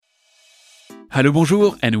Hello,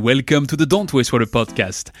 bonjour, and welcome to the Don't Waste Water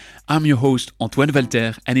podcast. I'm your host, Antoine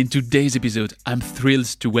Walter, and in today's episode, I'm thrilled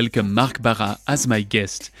to welcome Marc Barra as my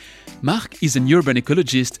guest. Marc is an urban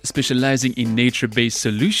ecologist specializing in nature-based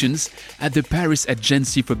solutions at the Paris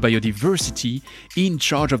Agency for Biodiversity, in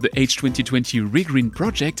charge of the H2020 ReGreen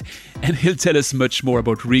project, and he'll tell us much more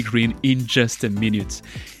about ReGreen in just a minute.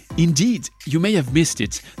 Indeed, you may have missed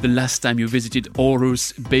it the last time you visited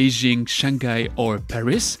Aarhus, Beijing, Shanghai, or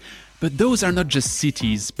Paris. But those are not just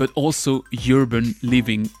cities, but also urban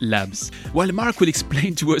living labs. While Marc will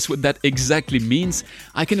explain to us what that exactly means,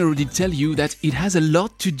 I can already tell you that it has a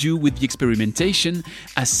lot to do with the experimentation,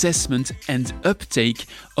 assessment, and uptake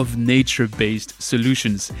of nature-based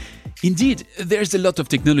solutions. Indeed, there's a lot of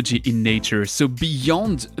technology in nature, so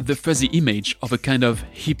beyond the fuzzy image of a kind of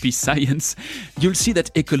hippie science, you'll see that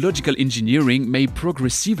ecological engineering may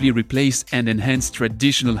progressively replace and enhance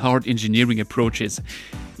traditional hard engineering approaches.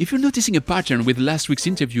 If you're noticing a pattern with last week's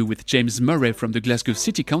interview with James Murray from the Glasgow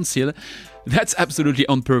City Council, that's absolutely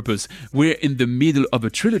on purpose. We're in the middle of a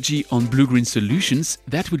trilogy on blue-green solutions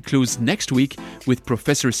that will close next week with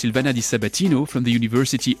Professor Silvana Di Sabatino from the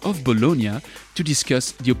University of Bologna to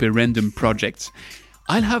discuss the Operandum project.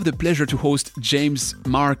 I'll have the pleasure to host James,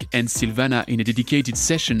 Marc, and Silvana in a dedicated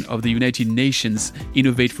session of the United Nations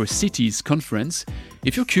Innovate for Cities conference.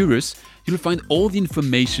 If you're curious, you'll find all the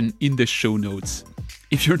information in the show notes.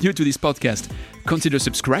 If you're new to this podcast, consider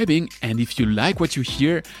subscribing, and if you like what you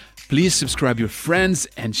hear, please subscribe your friends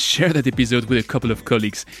and share that episode with a couple of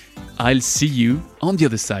colleagues. I'll see you on the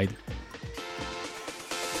other side.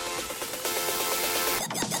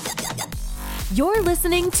 You're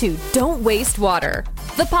listening to Don't Waste Water,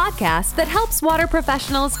 the podcast that helps water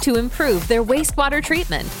professionals to improve their wastewater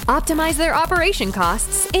treatment, optimize their operation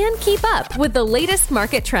costs, and keep up with the latest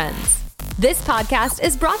market trends. This podcast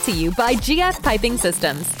is brought to you by GF Piping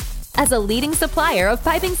Systems. As a leading supplier of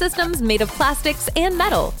piping systems made of plastics and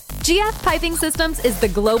metal, GF Piping Systems is the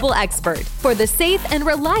global expert for the safe and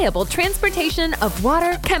reliable transportation of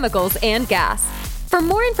water, chemicals, and gas. For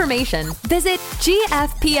more information, visit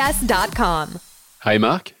gfps.com. Hi,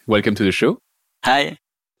 Marc. Welcome to the show. Hi.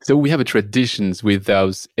 So we have a tradition with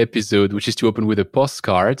our episode, which is to open with a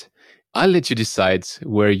postcard. I'll let you decide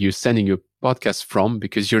where you're sending your podcast from,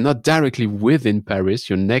 because you're not directly within Paris,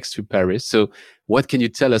 you're next to Paris. So what can you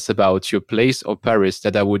tell us about your place or Paris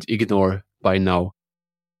that I would ignore by now?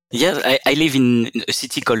 Yeah, I live in a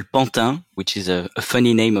city called Pantin, which is a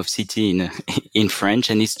funny name of city in French,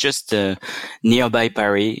 and it's just nearby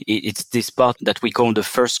Paris. It's this part that we call the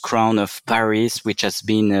first crown of Paris, which has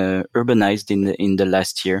been urbanized in the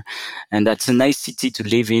last year, and that's a nice city to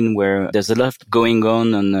live in, where there's a lot going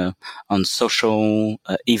on social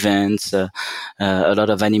events, a lot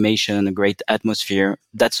of animation, a great atmosphere.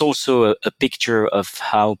 That's also a picture of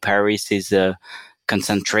how Paris is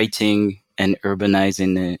concentrating and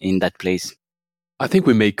urbanizing in that place. I think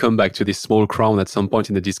we may come back to this small crown at some point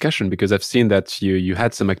in the discussion, because I've seen that you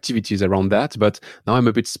had some activities around that, but now I'm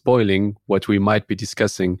a bit spoiling what we might be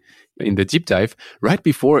discussing in the deep dive. Right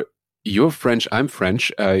before, you're French, I'm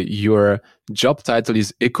French, your job title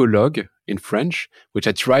is écologue in French, which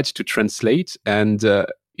I tried to translate, and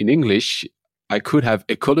in English, I could have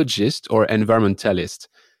ecologist or environmentalist.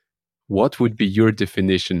 What would be your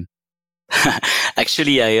definition?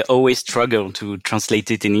 Actually, I always struggle to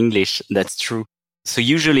translate it in English. That's true. So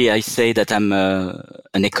usually I say that I'm an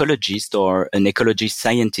ecologist or an ecologist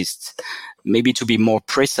scientist. Maybe to be more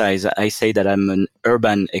precise, I say that I'm an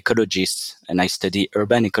urban ecologist, and I study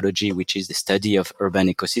urban ecology, which is the study of urban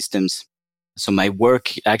ecosystems. So my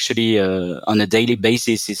work actually on a daily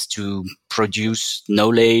basis is to produce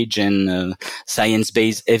knowledge and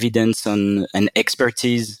science-based evidence and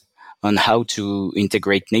expertise on how to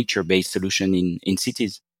integrate nature-based solution in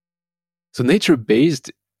cities. So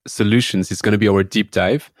nature-based solutions is going to be our deep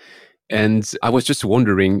dive. And I was just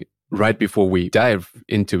wondering, right before we dive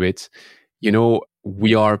into it,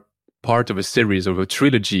 we are part of a series of a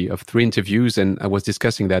trilogy of 3 interviews, and I was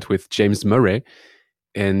discussing that with James Murray,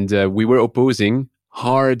 and we were opposing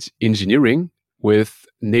hard engineering with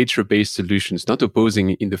nature-based solutions, not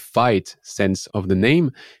opposing in the fight sense of the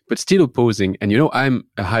name, but still opposing. And I'm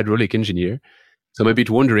a hydraulic engineer, so I'm a bit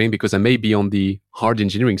wondering, because I may be on the hard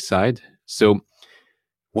engineering side. So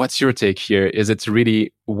what's your take here? Is it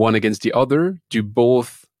really one against the other? Do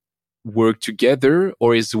both work together,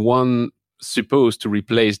 or is one supposed to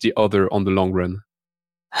replace the other on the long run?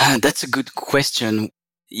 That's a good question.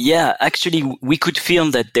 Yeah, actually, we could feel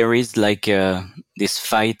that there is this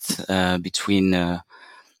fight between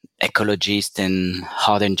ecologists and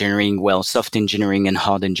hard engineering, soft engineering and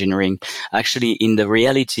hard engineering. Actually, in the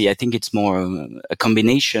reality, I think it's more a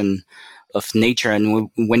combination of nature. And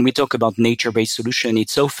when we talk about nature-based solution,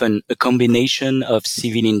 it's often a combination of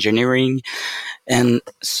civil engineering and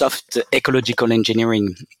soft ecological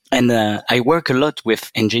engineering. And I work a lot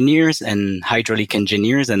with engineers and hydraulic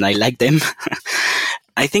engineers, and I like them.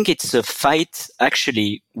 I think it's a fight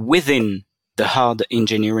actually within the hard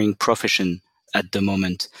engineering profession at the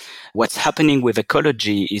moment. What's happening with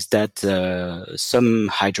ecology is that some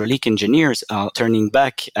hydraulic engineers are turning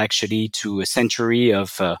back actually to a century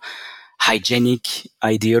of hygienic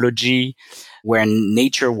ideology, where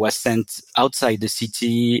nature was sent outside the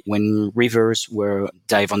city, when rivers were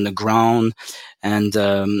dive on the ground, and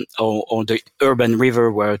or the urban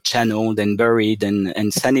river were channeled and buried and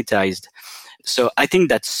sanitized. So I think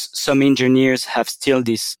that some engineers have still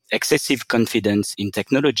this excessive confidence in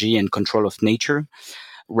technology and control of nature,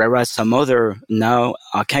 whereas some other now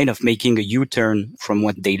are kind of making a U-turn from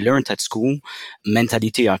what they learned at school.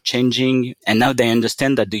 Mentality are changing, and now they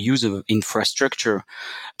understand that the use of infrastructure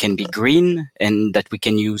can be green, and that we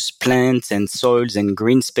can use plants and soils and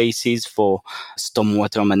green spaces for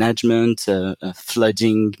stormwater management,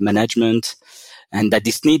 flooding management, and that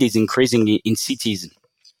this need is increasing in cities.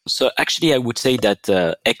 So actually, I would say that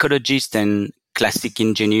ecologists and classic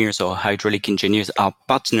engineers or hydraulic engineers are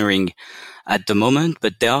partnering at the moment,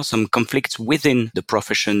 but there are some conflicts within the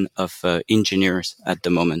profession of engineers at the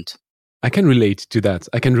moment. I can relate to that.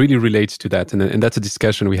 I can really relate to that. And that's a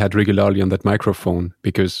discussion we had regularly on that microphone,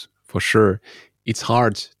 because for sure, it's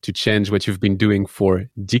hard to change what you've been doing for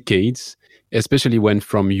decades, especially when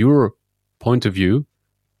from your point of view,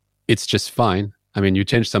 it's just fine. I mean, you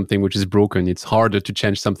change something which is broken. It's harder to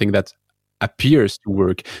change something that appears to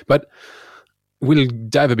work. But we'll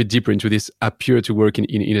dive a bit deeper into this appear to work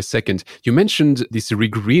in a second. You mentioned this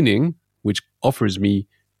regreening, which offers me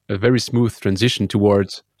a very smooth transition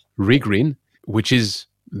towards Regreen, which is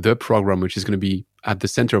the program which is going to be at the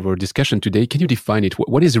center of our discussion today. Can you define it?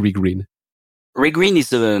 What is Regreen? Regreen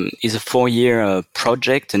is a 4-year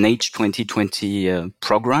project, an H2020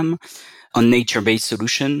 program on nature-based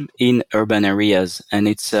solution in urban areas. And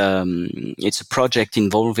it's a project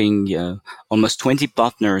involving almost 20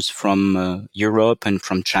 partners from Europe and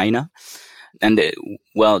from China. And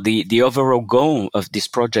the overall goal of this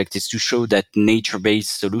project is to show that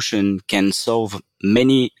nature-based solution can solve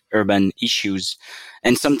many urban issues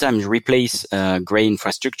and sometimes replace gray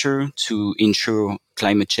infrastructure to ensure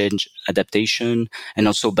climate change adaptation and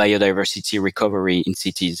also biodiversity recovery in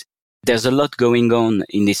cities. There's a lot going on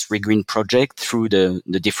in this Regreen project through the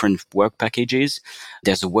different work packages.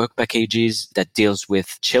 There's a work packages that deals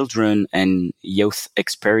with children and youth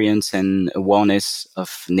experience and awareness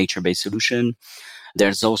of nature-based solution.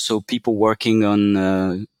 There's also people working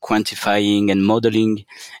on quantifying and modeling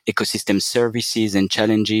ecosystem services and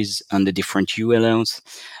challenges on the different ULLs,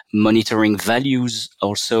 monitoring values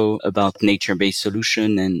also about nature-based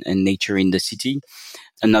solution and nature in the city.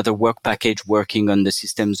 Another work package working on the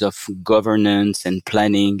systems of governance and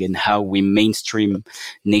planning and how we mainstream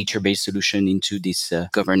nature-based solution into this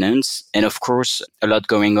governance. And of course, a lot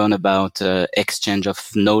going on about exchange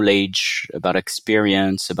of knowledge, about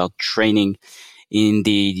experience, about training in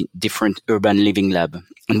the different urban living lab.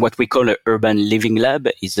 And what we call an urban living lab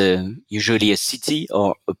is usually a city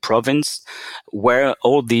or a province where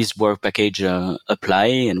all these work packages apply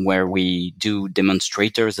and where we do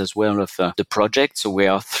demonstrators as well of the project. So we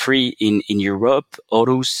are 3 in Europe,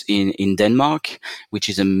 Aarhus in Denmark, which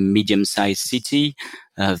is a medium-sized city,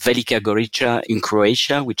 Velika Gorica in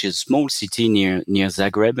Croatia, which is a small city near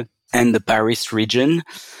Zagreb, and the Paris region,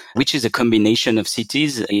 which is a combination of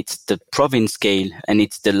cities. It's the province scale and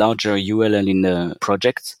it's the larger ULL in the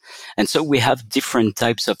project. And so we have different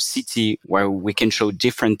types of city where we can show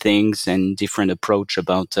different things and different approach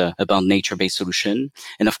about nature-based solution.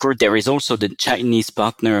 And of course, there is also the Chinese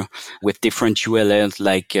partner with different ULLs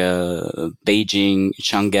like Beijing,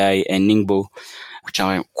 Shanghai, and Ningbo, which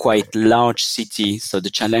are quite large cities. So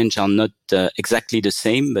the challenge are not exactly the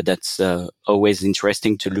same, but that's always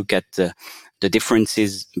interesting to look at the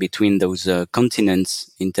differences between those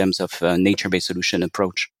continents in terms of nature-based solution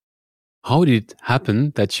approach. How did it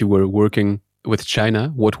happen that you were working with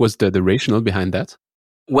China? What was the rationale behind that?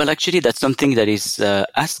 Well, actually, that's something that is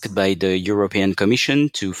asked by the European Commission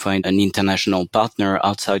to find an international partner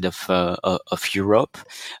outside of Europe.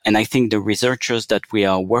 And I think the researchers that we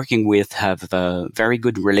are working with have a very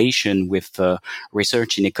good relation with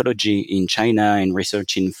research in ecology in China and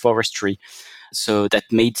research in forestry. So that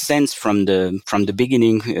made sense from the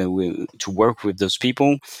beginning to work with those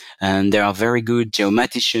people. And there are very good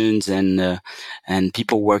geomaticians and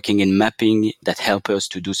people working in mapping that help us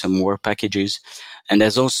to do some work packages. And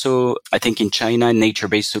there's also, I think in China,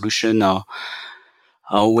 nature-based solutions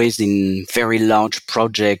always in very large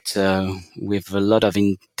projects with a lot of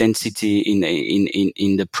intensity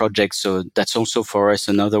in the project. So that's also for us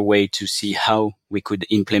another way to see how we could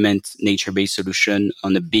implement nature-based solution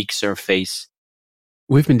on a big surface.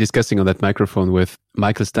 We've been discussing on that microphone with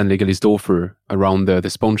Michael Stanley-Galisdorfer around the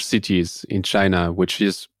sponge cities in China, which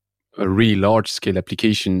is a really large-scale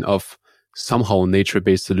application of somehow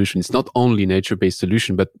nature-based solution. It's not only nature-based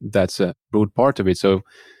solution, but that's a broad part of it. So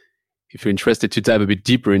if you're interested to dive a bit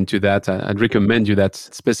deeper into that, I'd recommend you that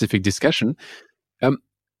specific discussion.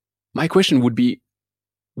 My question would be,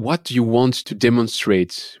 what do you want to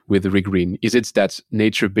demonstrate with ReGreen? Is it that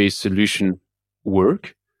nature-based solution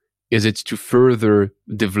work? Is it to further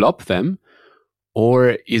develop them?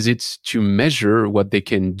 Or is it to measure what they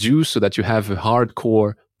can do so that you have a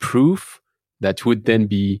hardcore proof that would then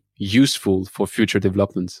be useful for future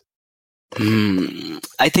developments?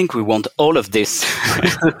 I think we want all of this,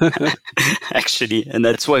 actually. And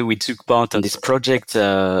that's why we took part on this project.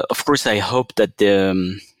 Of course, I hope that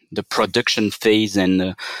the production phase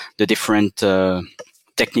and the different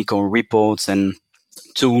technical reports and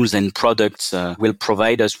tools and products will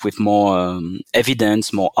provide us with more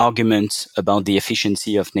evidence, more arguments about the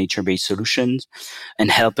efficiency of nature-based solutions,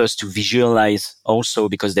 and help us to visualize also,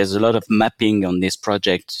 because there's a lot of mapping on this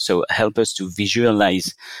project. So help us to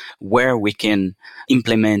visualize where we can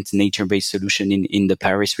implement nature-based solution in the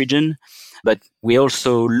Paris region. But we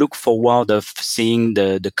also look forward of seeing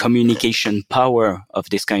the communication power of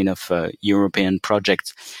this kind of European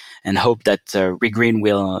project, and hope that ReGreen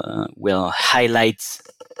will highlight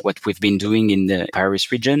what we've been doing in the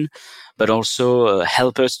Paris region, but also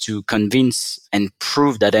help us to convince and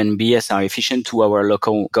prove that NBS are efficient to our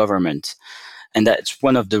local government. And that's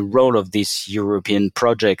one of the role of this European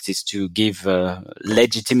project, is to give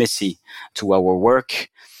legitimacy to our work.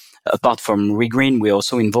 Apart from ReGreen, we're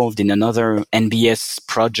also involved in another NBS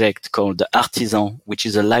project called the Artisan, which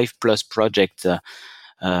is a Life Plus project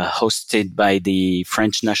hosted by the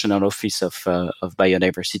French National Office of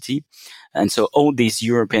Biodiversity. And so all these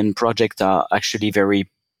European projects are actually very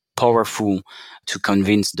powerful to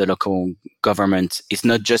convince the local government. It's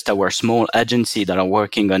not just our small agency that are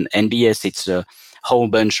working on NBS, it's a whole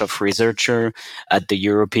bunch of researchers at the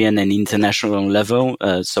European and international level,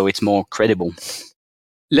 so it's more credible.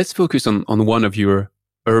 Let's focus on one of your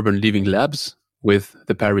urban living labs with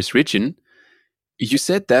the Paris region. You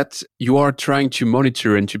said that you are trying to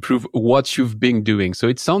monitor and to prove what you've been doing. So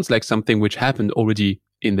it sounds like something which happened already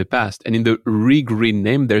in the past. And in the ReGreen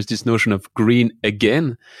name, there's this notion of green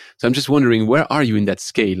again. So I'm just wondering, where are you in that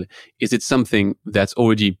scale? Is it something that's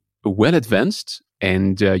already well advanced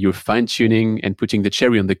and you're fine-tuning and putting the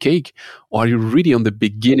cherry on the cake? Or are you really on the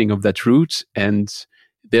beginning of that route and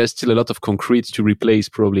there's still a lot of concrete to replace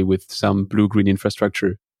probably with some blue-green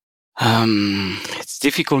infrastructure? It's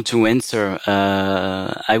difficult to answer.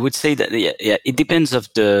 I would say that it depends of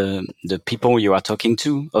the people you are talking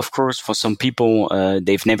to. Of course, for some people,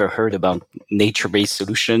 they've never heard about nature-based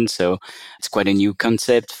solutions, so it's quite a new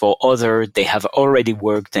concept. For others, they have already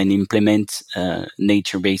worked and implement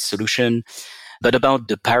nature-based solution. But about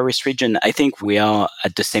the Paris region, I think we are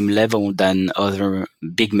at the same level than other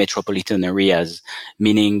big metropolitan areas,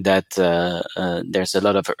 meaning that there's a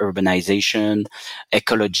lot of urbanization,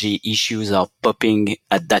 ecology issues are popping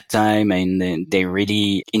at that time, and they're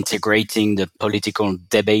really integrating the political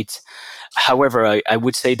debate. However, I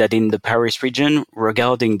would say that in the Paris region,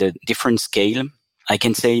 regarding the different scale, I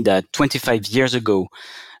can say that 25 years ago,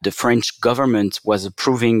 the French government was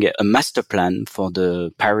approving a master plan for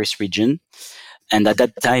the Paris region. And at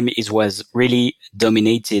that time, it was really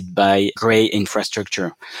dominated by gray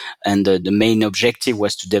infrastructure. And the main objective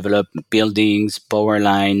was to develop buildings, power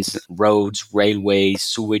lines, roads, railways,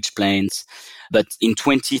 sewage plants. But in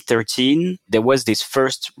 2013, there was this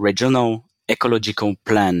first regional ecological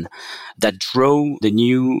plan that drew the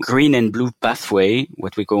new green and blue pathway,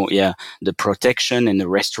 what we call, the protection and the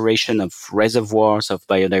restoration of reservoirs of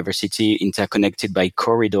biodiversity interconnected by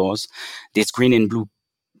corridors. This green and blue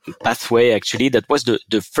pathway, actually, that was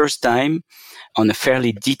the first time on a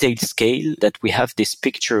fairly detailed scale that we have this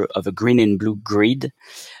picture of a green and blue grid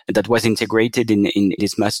that was integrated in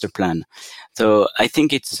this master plan. So I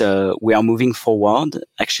think we are moving forward.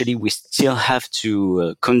 Actually, we still have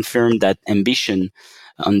to confirm that ambition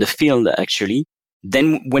on the field, actually.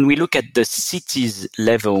 Then when we look at the cities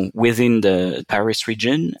level within the Paris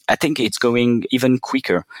region, I think it's going even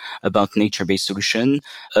quicker about nature-based solution.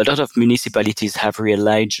 A lot of municipalities have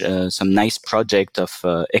realized some nice project of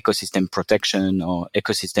ecosystem protection or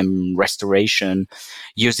ecosystem restoration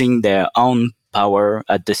using their own power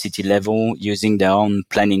at the city level, using their own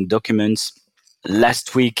planning documents.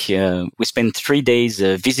 last week, we spent 3 days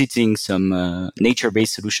visiting some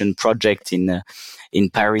nature-based solution project in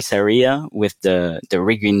Paris area with the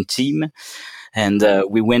Regreen team. And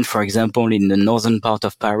we went, for example, in the northern part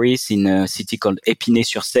of Paris, in a city called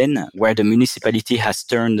Épinay-sur-Seine, where the municipality has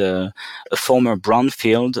turned a former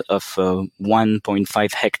brownfield of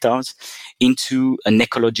 1.5 hectares into an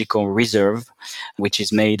ecological reserve, which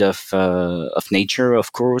is made of nature,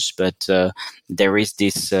 of course, but there is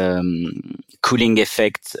this cooling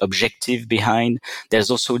effect objective behind. There's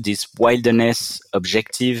also this wilderness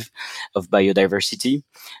objective of biodiversity.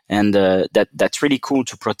 And that's really cool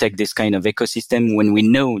to protect this kind of ecosystem when we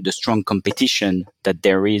know the strong competition that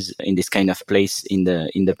there is in this kind of place in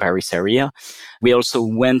the Paris area. We also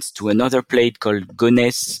went to another place called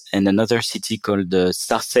Gonesse and another city called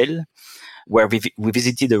Sarcelles, where we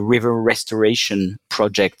visited a river restoration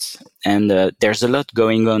project. And there's a lot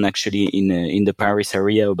going on actually in the Paris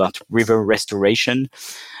area about river restoration,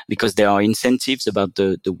 because there are incentives about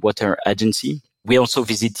the water agency. We also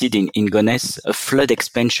visited in Gonesse a flood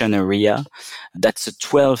expansion area. That's a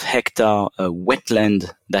 12-hectare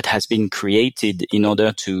wetland that has been created in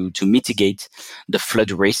order to mitigate the flood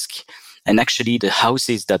risk. And actually, the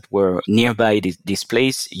houses that were nearby this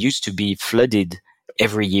place used to be flooded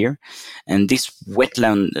every year. And this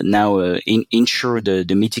wetland now ensure the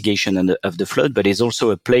mitigation of the flood, but is also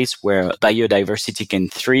a place where biodiversity can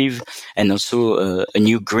thrive, and also a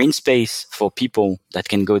new green space for people that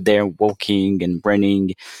can go there walking and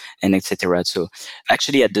running and etc. So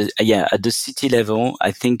actually at the city level,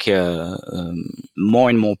 I think more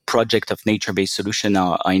and more projects of nature-based solutions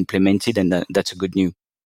are implemented, and that's a good news.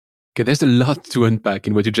 Okay, there's a lot to unpack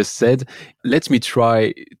in what you just said. Let me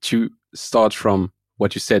try to start from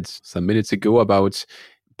what you said some minutes ago about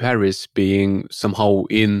Paris being somehow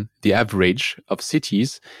in the average of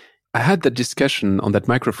cities. I had that discussion on that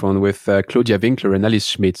microphone with Claudia Winkler and Alice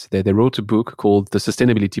Schmidt. They wrote a book called The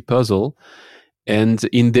Sustainability Puzzle. And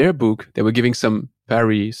in their book, they were giving some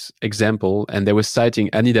Paris example, and they were citing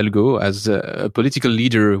Anne Hidalgo as a political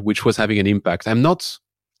leader which was having an impact. I'm not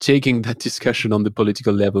taking that discussion on the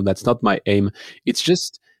political level. That's not my aim. It's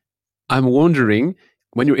just, I'm wondering,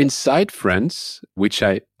 when you're inside France, which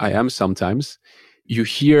I am sometimes, you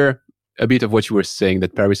hear a bit of what you were saying,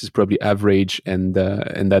 that Paris is probably average, and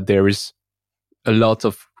that there is a lot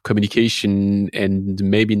of communication and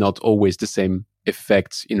maybe not always the same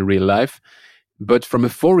effects in real life. But from a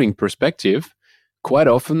foreign perspective, quite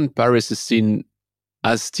often Paris is seen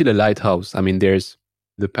as still a lighthouse. I mean, there's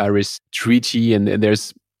the Paris Treaty, and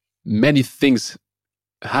there's many things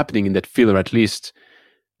happening in that field, or at least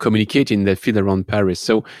communicating in that field around Paris.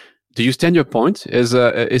 So do you stand your point? Is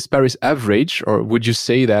Paris average, or would you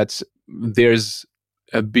say that there's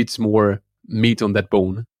a bit more meat on that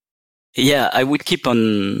bone? Yeah, I would keep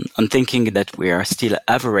on thinking that we are still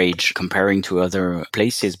average comparing to other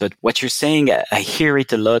places. But what you're saying, I hear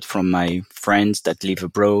it a lot from my friends that live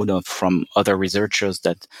abroad, or from other researchers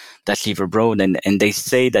that live abroad. And they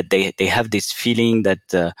say that they have this feeling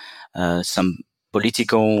that some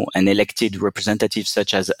political and elected representatives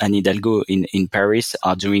such as Anne Hidalgo in Paris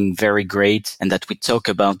are doing very great, and that we talk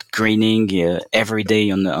about greening every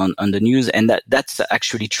day on the news, and that's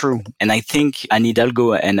actually true. And I think Anne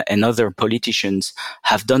Hidalgo and other politicians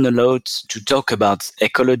have done a lot to talk about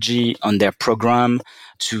ecology on their program,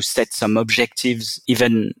 to set some objectives,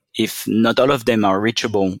 even if not all of them are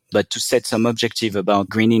reachable, but to set some objective about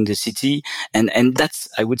greening the city. And that's,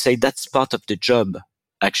 I would say, that's part of the job,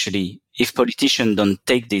 actually. If politicians don't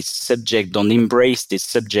take this subject, don't embrace this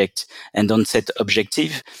subject, and don't set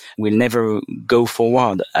objective, we'll never go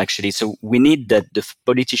forward, actually. So we need that the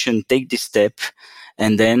politician take this step,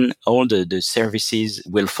 and then all the services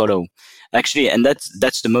will follow. Actually, and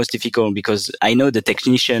that's the most difficult, because I know the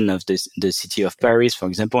technician of the city of Paris, for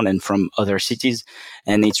example, and from other cities,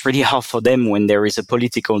 and it's really hard for them when there is a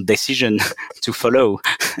political decision to follow,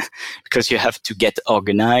 because you have to get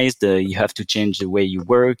organized, you have to change the way you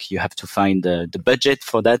work, you have to find the budget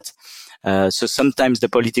for that. So sometimes the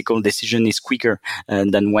political decision is quicker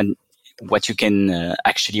than what you can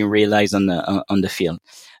actually realize on the field.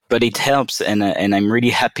 But it helps, and I'm really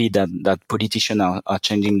happy that politicians are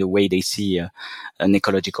changing the way they see an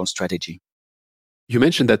ecological strategy. You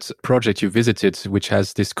mentioned that project you visited, which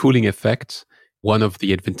has this cooling effect, one of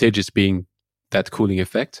the advantages being that cooling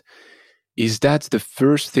effect. Is that the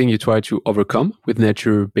first thing you try to overcome with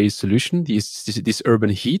nature-based solution, this urban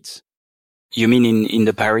heat? You mean in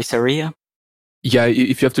the Paris area? Yeah,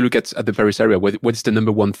 if you have to look at the Paris area, what is the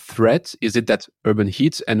number one threat? Is it that urban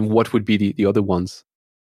heat? And what would be the other ones?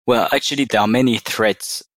 Well, actually, there are many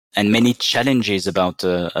threats. and many challenges about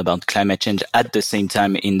climate change at the same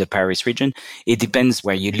time in the Paris region. It depends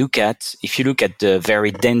where you look at. If you look at the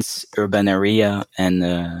very dense urban area and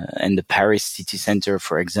the Paris city center,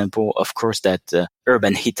 for example, of course that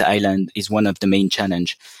urban heat island is one of the main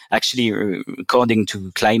challenge. Actually, according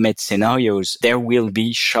to climate scenarios, there will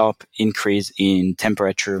be sharp increase in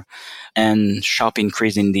temperature and sharp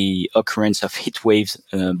increase in the occurrence of heat waves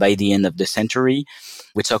by the end of the century.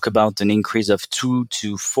 We talk about an increase of 2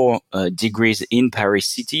 to 4 degrees in Paris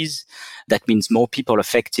cities. That means more people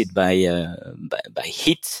affected by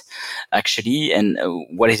heat, actually. And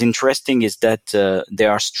what is interesting is that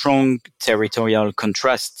there are strong territorial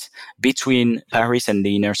contrasts between Paris and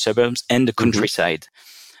the inner suburbs and the countryside.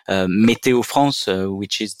 Météo France,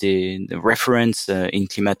 which is the reference in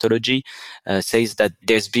climatology, says that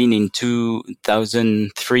there's been in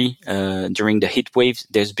 2003, during the heat waves,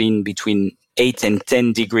 there's been between 8 and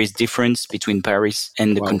 10 degrees difference between Paris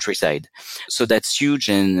and the countryside. So that's huge,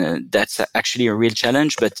 and that's actually a real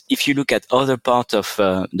challenge. But if you look at other part of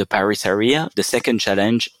the Paris area, the second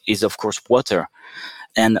challenge is, of course, water.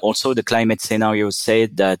 And also the climate scenarios say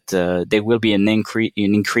that there will be an increase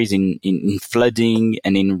in flooding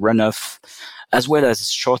and in runoff, as well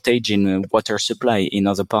as shortage in water supply in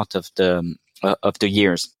other parts of the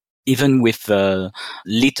years. Even with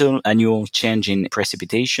little annual change in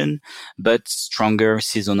precipitation, but stronger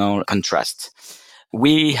seasonal contrast.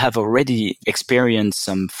 We have already experienced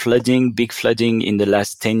some flooding, big flooding in the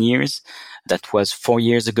last 10 years. That was 4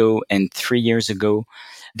 years ago and 3 years ago.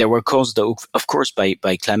 They were caused, of course, by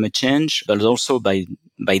climate change, but also by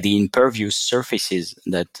the impervious surfaces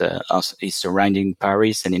that is surrounding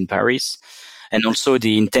Paris and in Paris, and also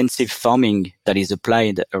the intensive farming that is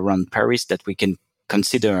applied around Paris that we can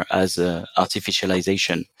consider as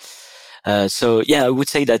artificialization. So I would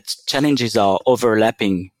say that challenges are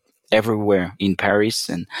overlapping everywhere in Paris,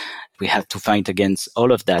 and we have to fight against all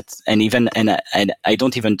of that. And I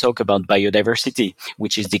don't even talk about biodiversity,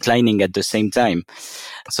 which is declining at the same time.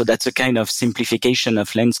 So that's a kind of simplification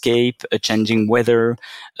of landscape, a changing weather,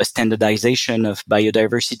 a standardization of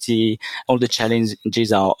biodiversity. All the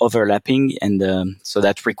challenges are overlapping, and so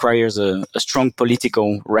that requires a strong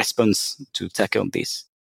political response to tackle this.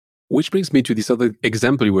 Which brings me to this other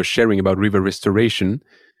example you were sharing about river restoration,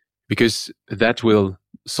 because that will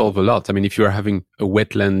solve a lot. I mean, if you are having a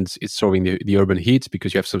wetland, it's solving the urban heat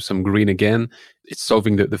because you have some green again. It's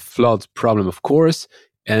solving the flood problem, of course,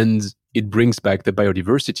 and it brings back the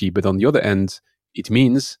biodiversity. But on the other end, it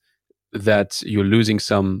means that you're losing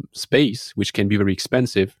some space, which can be very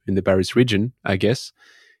expensive in the Paris region, I guess.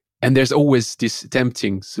 And there's always this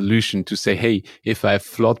tempting solution to say, hey, if I have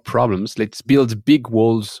flood problems, let's build big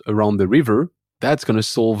walls around the river. That's going to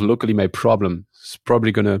solve locally my problem. It's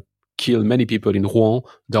probably going to kill many people in Rouen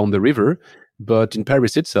down the river, but in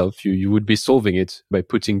Paris itself, you would be solving it by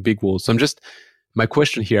putting big walls. So my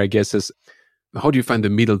question here, I guess, is how do you find the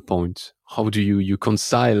middle point? How do you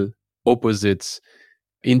reconcile opposite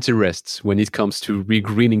interests when it comes to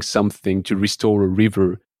regreening something to restore a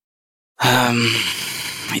river?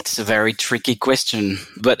 It's a very tricky question,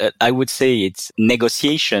 but I would say it's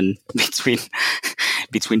negotiation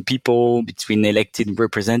between people, between elected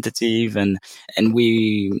representatives, and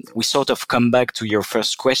we sort of come back to your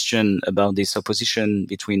first question about this opposition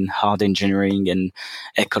between hard engineering and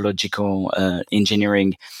ecological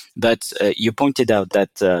engineering. But you pointed out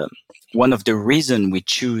that one of the reasons we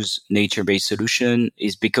choose nature-based solution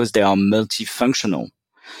is because they are multifunctional.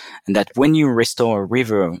 And that when you restore a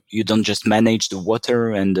river, you don't just manage the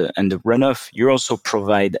water and the runoff, you also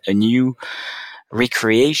provide a new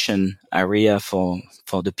recreation area for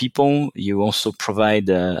the people. You also provide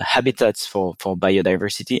habitats for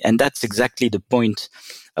biodiversity. And that's exactly the point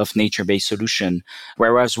of nature-based solution.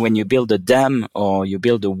 Whereas when you build a dam or you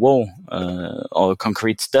build a wall or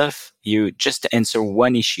concrete stuff, you just answer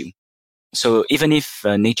one issue. So even if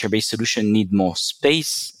nature-based solution need more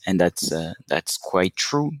space, and that's quite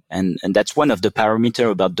true, and that's one of the parameter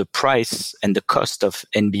about the price and the cost of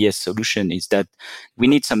NBS solution is that we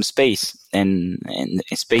need some space, and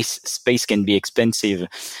space can be expensive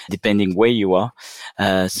depending where you are.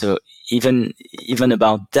 So even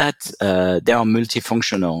about that, they are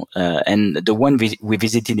multifunctional. And the one we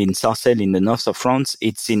visited in Sarcelles in the north of France,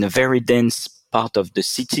 it's in a very dense part of the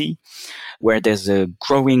city where there's a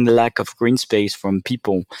growing lack of green space from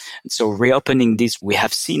people. So reopening this, we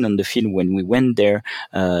have seen on the field when we went there,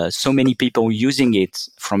 so many people using it,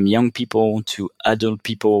 from young people to adult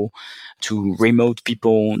people to remote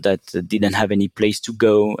people that didn't have any place to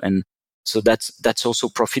go. And so that's also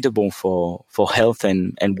profitable for health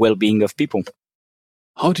and well-being of people.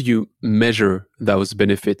 How do you measure those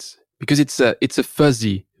benefits? Because it's a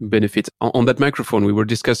fuzzy benefit. On that microphone, we were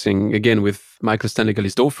discussing again with Michael Stanley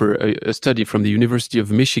Galisdorfer a study from the University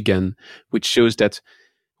of Michigan, which shows that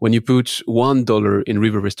when you put $1 in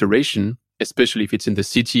river restoration, especially if it's in the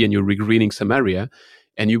city and you're regreening some area,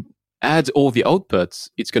 and you add all the outputs,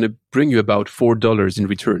 it's going to bring you about $4 in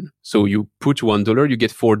return. So you put $1, you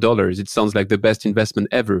get $4. It sounds like the best investment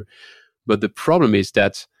ever. But the problem is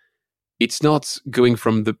that it's not going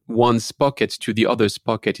from the one's pocket to the other's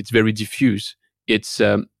pocket. It's very diffuse. It's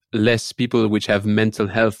less people which have mental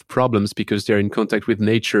health problems because they're in contact with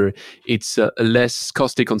nature. It's less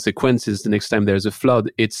costly consequences the next time there's a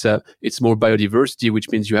flood. It's more biodiversity, which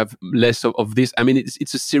means you have less of this. I mean,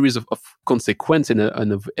 it's a series of consequences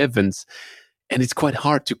and of events, and it's quite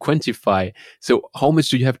hard to quantify. So how much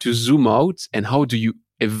do you have to zoom out, and how do you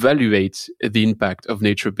evaluate the impact of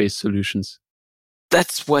nature-based solutions?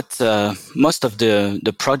 That's what most of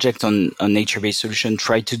the project on nature-based solution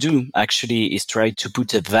try to do, actually, is try to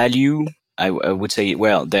put a value. I would say,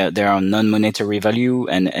 well, there are non-monetary value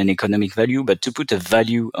and economic value, but to put a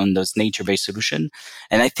value on those nature-based solution.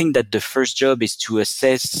 And I think that the first job is to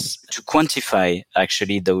assess, to quantify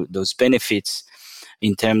actually those benefits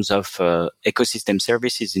in terms of ecosystem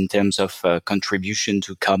services, in terms of contribution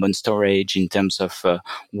to carbon storage, in terms of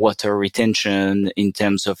water retention, in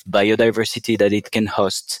terms of biodiversity that it can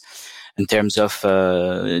host, in terms of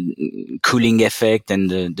cooling effect and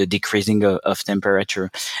the decreasing of temperature.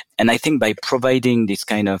 And I think by providing this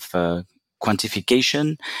kind of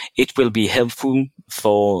quantification, it will be helpful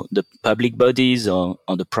for the public bodies or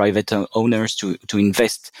the private owners to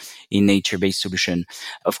invest in nature-based solution.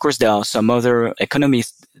 Of course, there are some other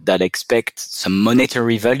economists that expect some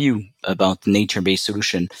monetary value about nature-based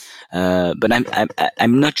solution, but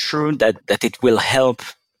I'm not sure that it will help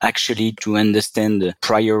actually to understand the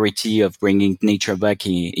priority of bringing nature back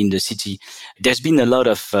in the city. There's been a lot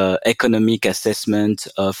of economic assessment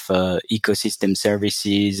of ecosystem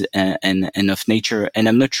services and of nature, and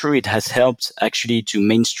I'm not sure it has helped actually to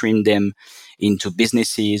mainstream them into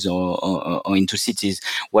businesses or into cities.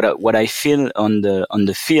 What I feel on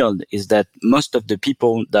the field is that most of the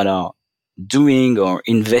people that are doing or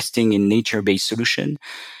investing in nature-based solution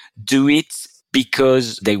do it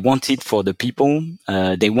because they want it for the people.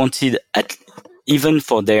 They want it even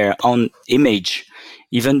for their own image,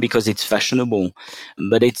 even because it's fashionable.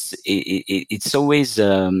 But it's always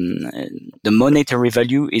the monetary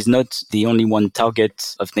value is not the only one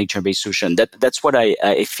target of nature-based solution. That's what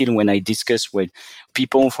I feel when I discuss with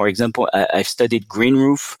people. For example, I've studied green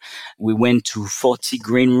roof. We went to 40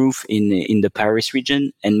 green roof in the Paris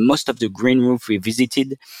region, and most of the green roof we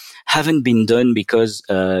visited haven't been done because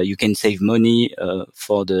you can save money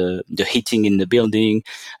for the heating in the building,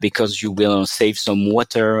 because you will save some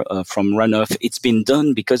water from runoff. It's been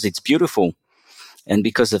done because it's beautiful, and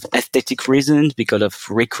because of aesthetic reasons, because of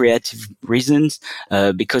recreative reasons,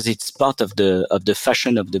 because it's part of the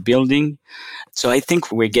fashion of the building. So I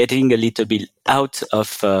think we're getting a little bit out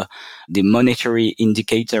of the monetary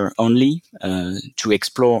indicator only to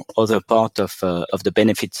explore other part of the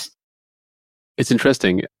benefits. It's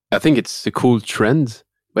interesting. I think it's a cool trend,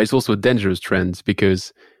 but it's also a dangerous trend,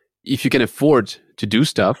 because if you can afford to do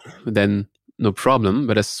stuff, then no problem.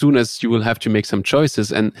 But as soon as you will have to make some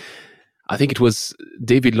choices, and I think it was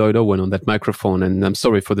David Lloyd Owen on that microphone, and I'm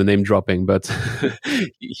sorry for the name dropping, but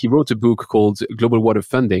he wrote a book called Global Water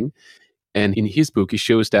Funding. And in his book, he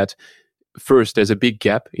shows that first, there's a big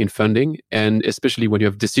gap in funding, and especially when you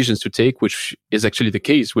have decisions to take, which is actually the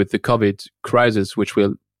case with the COVID crisis, which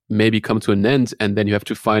will maybe come to an end, and then you have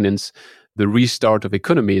to finance the restart of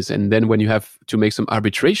economies. And then when you have to make some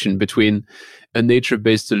arbitration between a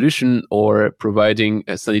nature-based solution or providing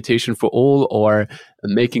sanitation for all, or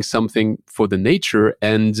making something for the nature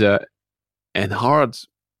and hard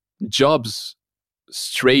jobs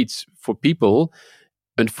straight for people,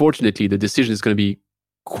 unfortunately, the decision is going to be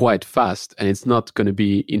quite fast, and it's not going to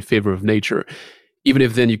be in favor of nature. Even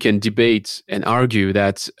if then you can debate and argue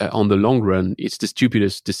that on the long run, it's the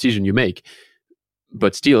stupidest decision you make.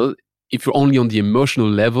 But still, if you're only on the emotional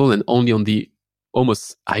level and only on the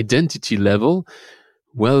almost identity level,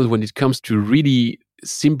 well, when it comes to really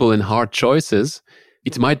simple and hard choices,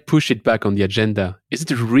 it might push it back on the agenda. Is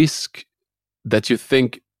it a risk that you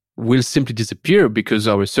think will simply disappear because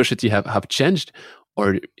our society have changed?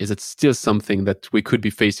 Or is it still something that we could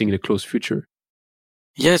be facing in a close future?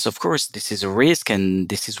 Yes, of course, this is a risk, and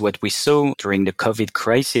this is what we saw during the COVID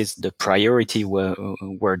crisis. The priority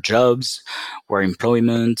were jobs, were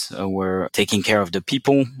employment, were taking care of the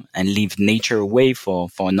people, and leave nature away for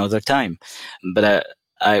another time. But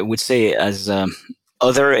I would say, as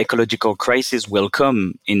other ecological crises will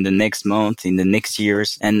come in the next month, in the next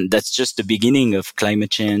years. And that's just the beginning of climate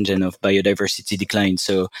change and of biodiversity decline.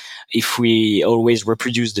 So if we always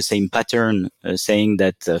reproduce the same pattern, saying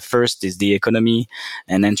that first is the economy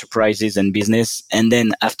and enterprises and business, and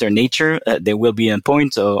then after nature, there will be a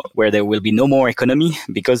point where there will be no more economy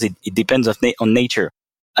because it depends on nature.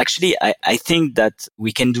 Actually, I think that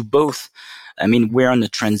we can do both. I mean, we're on a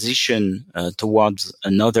transition towards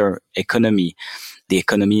another economy, the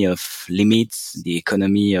economy of limits, the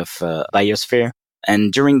economy of biosphere.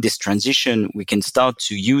 And during this transition, we can start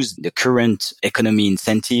to use the current economy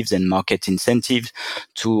incentives and market incentives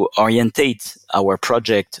to orientate our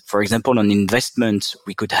project. For example, on investment,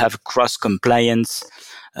 we could have cross-compliance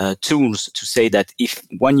tools to say that if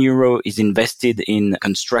 €1 is invested in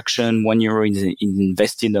construction, €1 is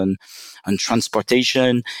invested on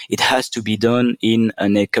transportation, it has to be done in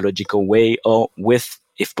an ecological way or with,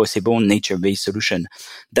 if possible, nature-based solution.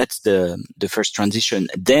 That's the first transition.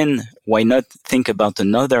 Then why not think about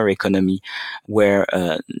another economy where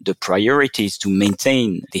the priority is to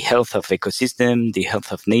maintain the health of ecosystem, the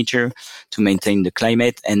health of nature, to maintain the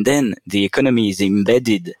climate, and then the economy is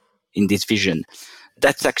embedded in this vision.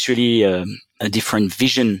 That's actually a different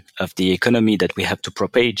vision of the economy that we have to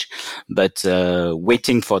propage. But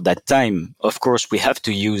waiting for that time, of course, we have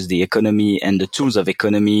to use the economy and the tools of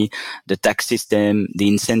economy, the tax system, the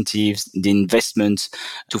incentives, the investments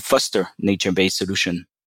to foster nature-based solution.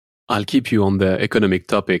 I'll keep you on the economic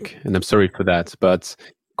topic, and I'm sorry for that. But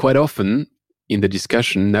quite often in the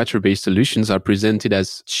discussion, nature-based solutions are presented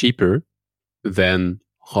as cheaper than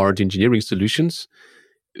hard engineering solutions.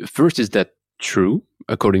 First, is that true,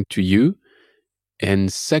 according to you?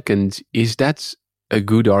 And second, is that a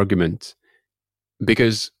good argument?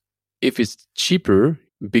 Because if it's cheaper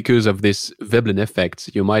because of this Veblen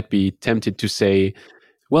effect, you might be tempted to say,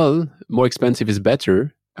 well, more expensive is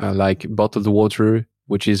better, like bottled water,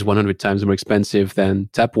 which is 100 times more expensive than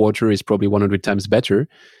tap water, is probably 100 times better.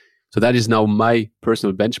 So that is now my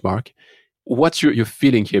personal benchmark. What's your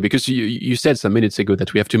feeling here? Because you said some minutes ago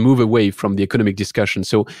that we have to move away from the economic discussion.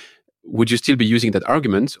 So would you still be using that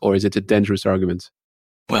argument, or is it a dangerous argument?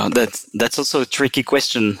 Well, that's also a tricky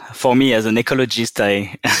question for me as an ecologist.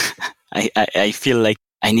 I feel like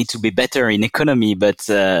I need to be better in economy, but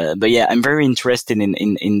yeah, I'm very interested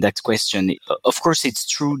in that question. Of course, it's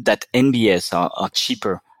true that NBS are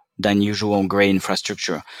cheaper than usual gray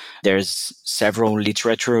infrastructure. There's several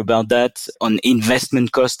literature about that on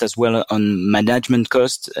investment cost as well on management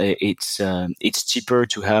cost. It's cheaper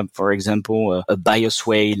to have, for example, a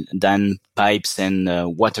bioswale than pipes and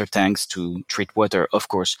water tanks to treat water, of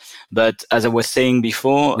course. But as I was saying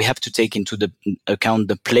before, we have to take into account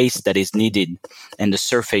the place that is needed and the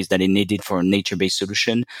surface that is needed for a nature-based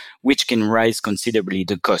solution, which can rise considerably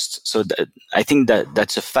the cost. So I think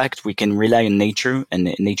that's a fact. We can rely on nature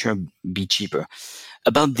and nature be cheaper.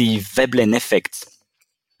 About the Veblen effect,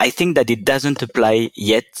 I think that it doesn't apply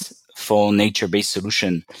yet for nature-based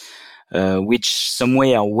solution, which some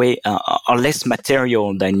way are less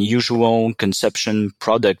material than usual consumption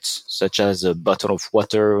products, such as a bottle of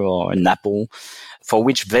water or an apple, for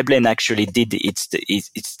which Veblen actually did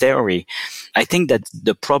its theory. I think that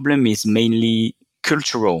the problem is mainly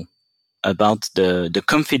cultural, about the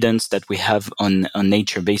confidence that we have on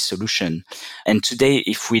nature-based solution. And today,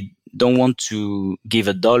 if we don't want to give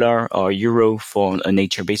 $1 or euro for a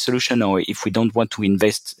nature-based solution, or if we don't want to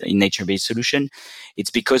invest in nature-based solution,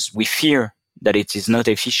 it's because we fear that it is not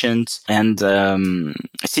efficient. And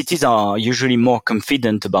cities are usually more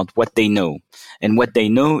confident about what they know. And what they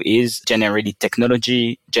know is generally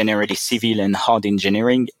technology, generally civil and hard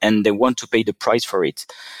engineering, and they want to pay the price for it.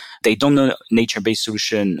 They don't know nature-based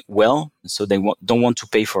solution well, so they don't want to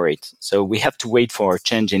pay for it. So we have to wait for a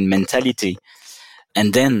change in mentality.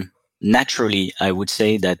 And then naturally, I would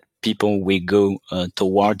say that people will go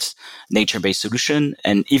towards nature-based solution.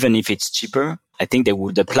 And even if it's cheaper, I think they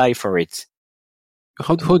would apply for it.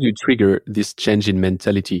 How do you trigger this change in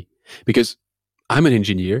mentality? Because I'm an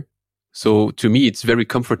engineer, so to me, it's very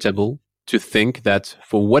comfortable to think that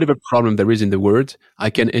for whatever problem there is in the world,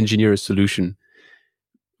 I can engineer a solution.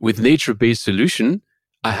 With nature-based solution,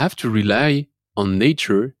 I have to rely on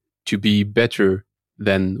nature to be better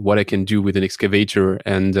than what I can do with an excavator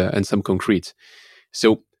and some concrete.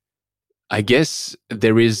 So I guess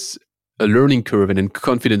there is a learning curve and a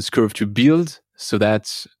confidence curve to build so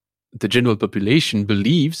that the general population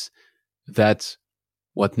believes that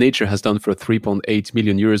what nature has done for 3.8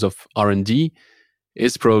 million years of R&D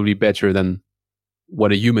is probably better than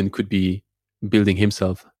what a human could be building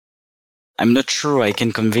himself. I'm not sure I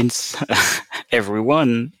can convince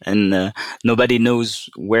everyone, and nobody knows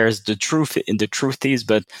where's the truth is.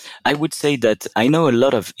 But I would say that I know a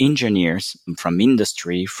lot of engineers from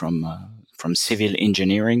industry, from civil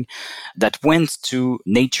engineering, that went to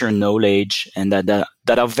nature knowledge and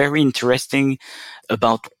that are very interesting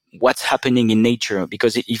about what's happening in nature.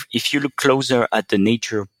 Because if you look closer at the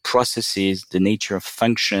nature processes, the nature of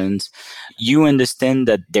functions, you understand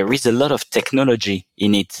that there is a lot of technology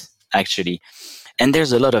in it, actually. And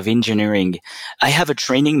there's a lot of engineering. I have a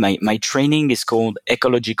training, my training is called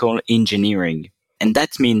ecological engineering. And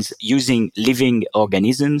that means using living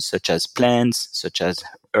organisms such as plants, such as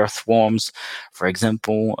earthworms, for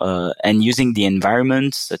example, and using the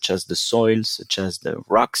environment, such as the soil, such as the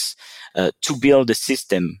rocks, to build a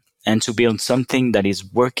system and to build something that is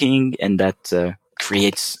working and that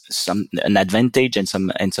creates an advantage and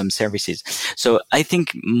some services. So I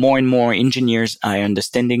think more and more engineers are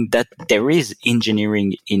understanding that there is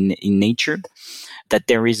engineering in nature, that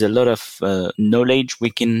there is a lot of knowledge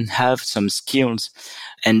we can have, some skills,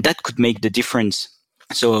 and that could make the difference.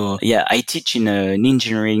 So yeah, I teach in an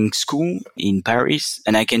engineering school in Paris,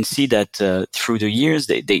 and I can see that through the years,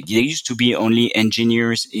 there used to be only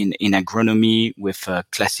engineers in agronomy with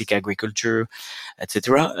classic agriculture,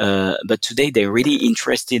 etc. But today they're really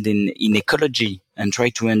interested in ecology and try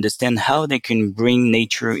to understand how they can bring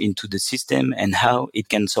nature into the system and how it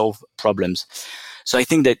can solve problems. So I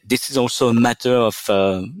think that this is also a matter of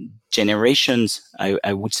generations,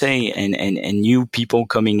 I would say, and new people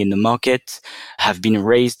coming in the market have been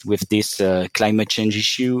raised with this climate change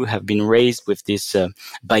issue, have been raised with this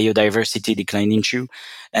biodiversity decline issue,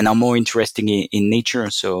 and are more interested in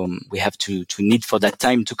nature. So we have to need for that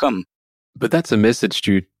time to come. But that's a message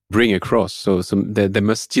to bring across. So there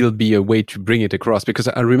must still be a way to bring it across, because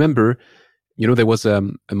I remember, there was a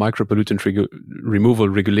micropollutant removal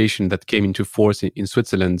regulation that came into force in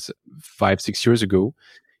Switzerland 5-6 years ago,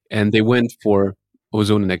 and they went for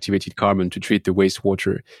ozone and activated carbon to treat the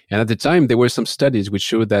wastewater. And at the time, there were some studies which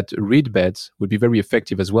showed that reed beds would be very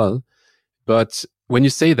effective as well. But when you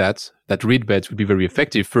say that reed beds would be very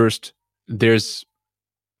effective, first, there's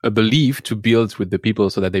a belief to build with the people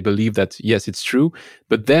so that they believe that, yes, it's true.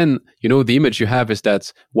 But then, the image you have is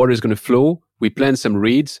that water is going to flow, we plant some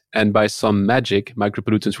reeds, and by some magic,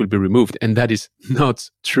 micropollutants will be removed. And that is not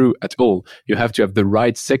true at all. You have to have the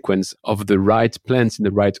right sequence of the right plants in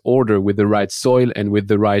the right order, with the right soil and with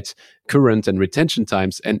the right current and retention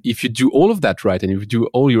times. And if you do all of that right, and if you do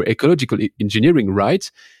all your ecological engineering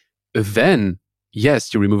right, then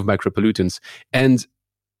yes, you remove micropollutants. And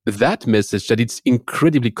that message that it's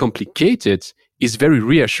incredibly complicated is very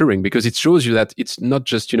reassuring, because it shows you that it's not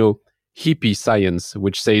just, hippie science,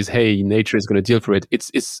 which says, hey, nature is going to deal for it.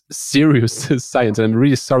 It's serious science. And I'm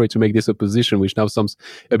really sorry to make this opposition, which now sounds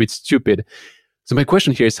a bit stupid. So my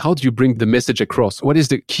question here is, how do you bring the message across? What is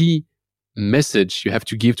the key message you have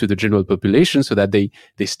to give to the general population so that they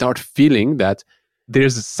start feeling that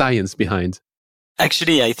there's science behind?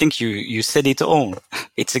 Actually, I think you said it all.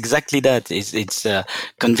 It's exactly that. It's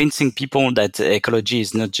convincing people that ecology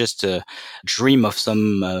is not just a dream of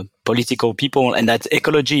some political people, and that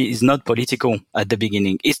ecology is not political at the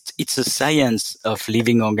beginning. It's a science of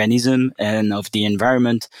living organism and of the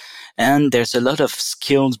environment. And there's a lot of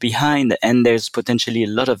skills behind, and there's potentially a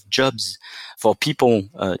lot of jobs for people,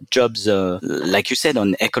 like you said,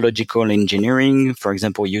 on ecological engineering, for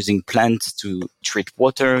example, using plants to treat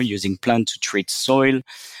water, using plants to treat soil,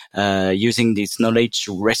 using this knowledge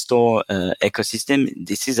to restore ecosystem.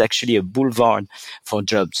 This is actually a boulevard for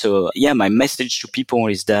jobs. So yeah, my message to people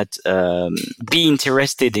is that be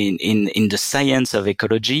interested in the science of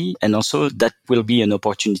ecology, and also that will be an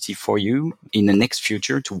opportunity for you in the next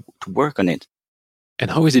future to work on it.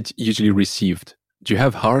 And how is it usually received? Do you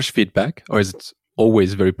have harsh feedback, or is it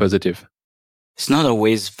always very positive? It's not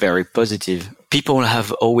always very positive. People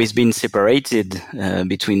have always been separated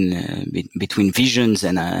between visions,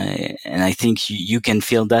 and I think you can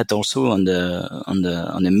feel that also on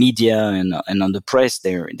the media and on the press.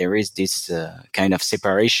 There is this kind of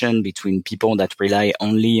separation between people that rely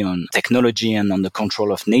only on technology and on the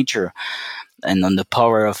control of nature, and on the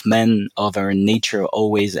power of man over nature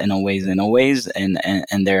always and always and always.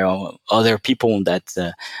 And there are other people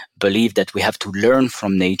that believe that we have to learn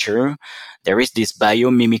from nature. There is this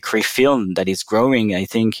biomimicry field that is growing, I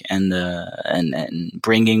think, and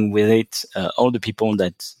bringing with it all the people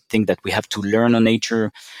that think that we have to learn on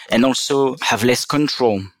nature and also have less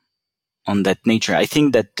control on that nature. I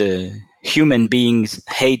think that human beings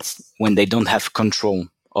hate when they don't have control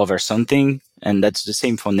over something, and that's the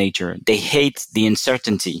same for nature. They hate the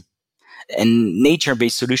uncertainty, And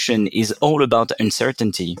nature-based solution is all about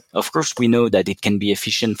uncertainty. Of course, we know that it can be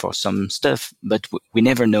efficient for some stuff, but we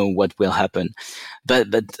never know what will happen. But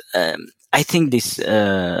I think this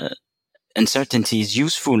uncertainty is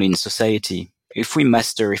useful in society. If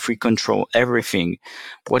we control everything,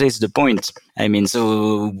 what is the point? I mean,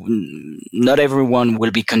 so not everyone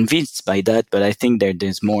will be convinced by that, but I think that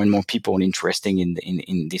there's more and more people interested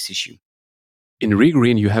in this issue. In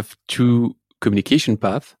Regreen, you have two communication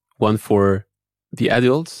paths, one for the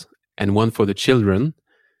adults and one for the children.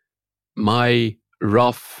 My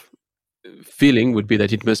rough feeling would be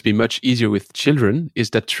that it must be much easier with children.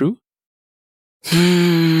 Is that true?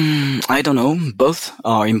 I don't know. Both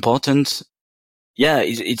are important. Yeah,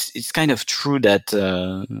 it's kind of true that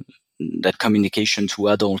that communication to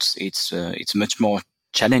adults it's much more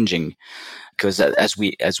challenging, because as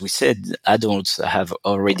we said, adults have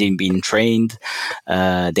already been trained.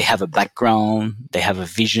 They have a background, they have a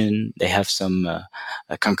vision, they have some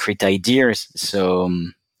concrete ideas. So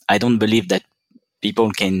I don't believe that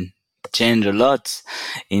people can change a lot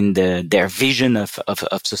in their vision of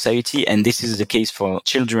society, and this is the case for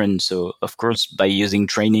children. So of course, by using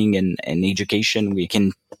training and education, we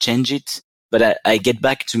can change it. But I get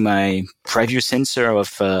back to my previous answer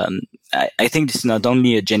of I think this is not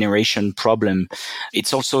only a generation problem,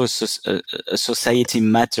 it's also a society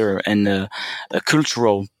matter and a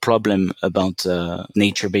cultural problem about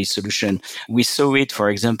nature-based solution. We saw it, for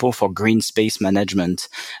example, for green space management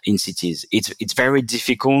in cities. It's very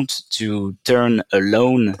difficult to turn a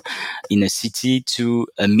lawn in a city to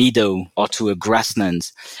a meadow or to a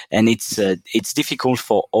grassland, and it's difficult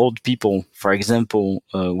for old people, for example,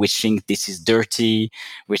 which think this is dirty,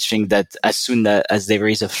 which think that as soon as there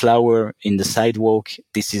is a flower in the sidewalk,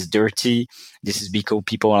 this is dirty. This is because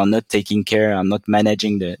people are not taking care, are not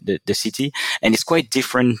managing the city. And it's quite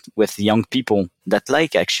different with young people that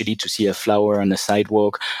like actually to see a flower on the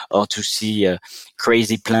sidewalk or to see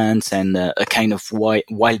crazy plants and a kind of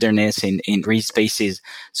wilderness in green spaces.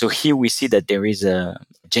 So here we see that there is a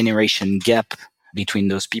generation gap between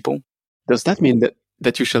those people. Does that mean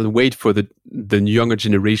that you shall wait for the younger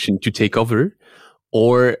generation to take over?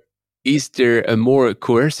 Or is there a more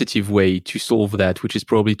coercive way to solve that, which is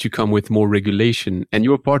probably to come with more regulation? And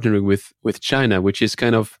you're partnering with China, which is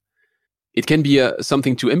kind of, it can be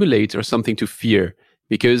something to emulate or something to fear,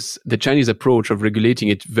 because the Chinese approach of regulating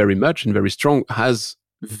it very much and very strong has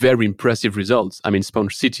very impressive results. I mean,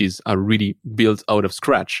 sponge cities are really built out of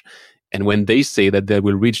scratch. And when they say that they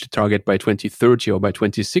will reach the target by 2030 or by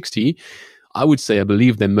 2060, I would say I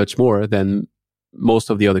believe them much more than most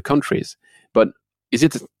of the other countries. But is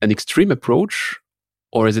it an extreme approach,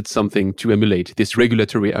 or is it something to emulate, this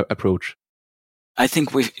regulatory approach? I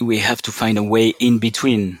think we have to find a way in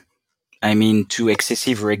between. I mean, too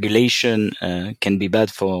excessive regulation can be bad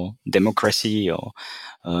for democracy or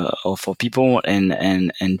for people,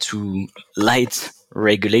 and too light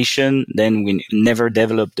regulation, then we never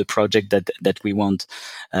develop the project that we want.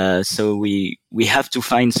 So we have to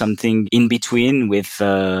find something in between with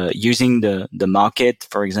using the market,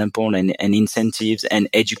 for example, and incentives and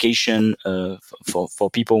education for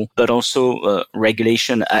people, but also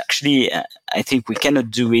regulation. Actually, I think we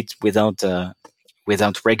cannot do it without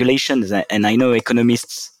regulations. And I know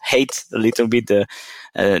economists hate a little bit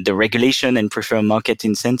the regulation and prefer market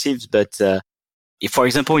incentives, but if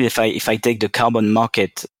I take the carbon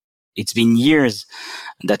market, it's been years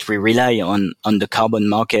that we rely on the carbon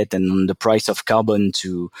market and on the price of carbon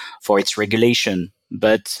for its regulation.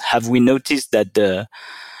 But have we noticed that the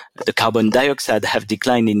carbon dioxide have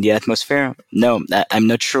declined in the atmosphere? No, I'm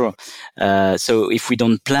not sure. So if we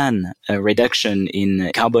don't plan a reduction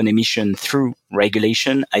in carbon emission through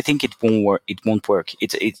regulation, I think it won't work.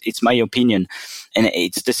 It's my opinion. And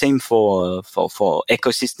it's the same for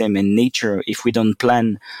ecosystem and nature. If we don't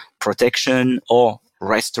plan protection or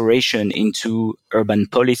restoration into urban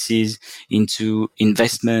policies, into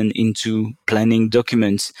investment, into planning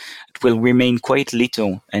documents, it will remain quite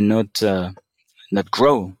little and not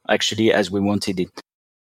grow actually as we wanted it.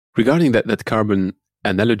 Regarding that carbon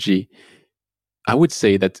analogy, I would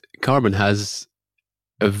say that carbon has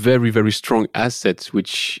a very, very strong asset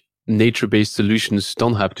which nature-based solutions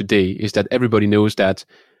don't have today, is that everybody knows that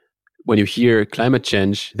when you hear climate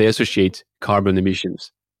change, they associate carbon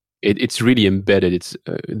emissions. It's really embedded.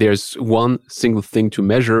 There's one single thing to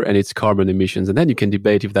measure, and it's carbon emissions. And then you can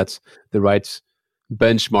debate if that's the right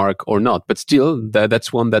benchmark or not. But still,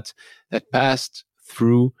 that's one that passed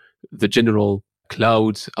through the general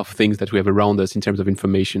cloud of things that we have around us in terms of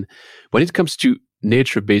information. When it comes to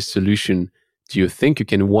nature-based solution, do you think you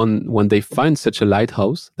can one day find such a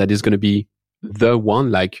lighthouse that is going to be the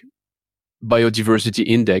one, like biodiversity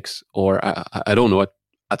index, or I don't know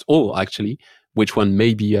at all, actually, which one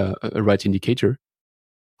may be a right indicator.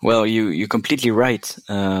 Well, you're completely right.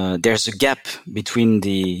 There's a gap between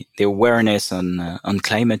the awareness on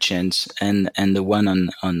climate change and the one on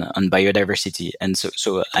biodiversity. And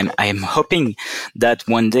so I'm hoping that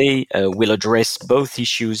one day we'll address both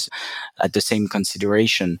issues at the same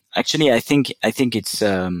consideration. Actually, I think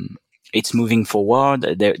it's moving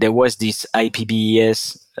forward. There was this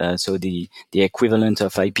IPBES, so the equivalent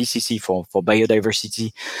of IPCC for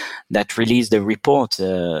biodiversity, that released a report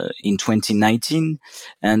in 2019.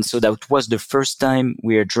 And so that was the first time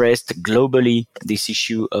we addressed globally this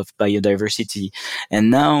issue of biodiversity. And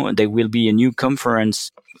now there will be a new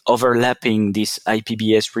conference overlapping this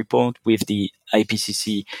IPBES report with the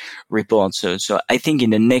IPCC report. So I think in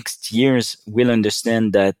the next years, we'll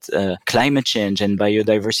understand that climate change and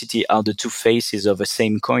biodiversity are the two faces of a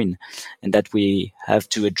same coin, and that we have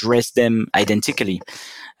to address them identically,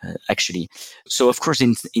 actually. So of course,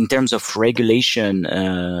 in terms of regulation,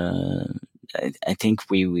 I think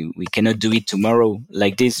we cannot do it tomorrow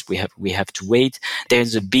like this. We have to wait.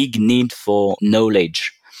 There's a big need for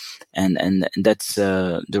knowledge. And that's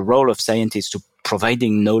the role of scientists, to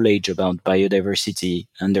providing knowledge about biodiversity,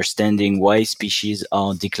 understanding why species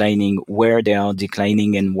are declining, where they are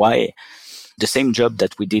declining, and why. The same job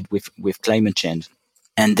that we did with climate change.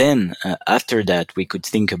 And then after that, we could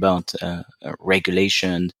think about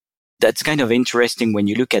regulation. That's kind of interesting. When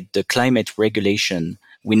you look at the climate regulation,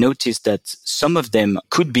 we notice that some of them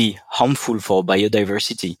could be harmful for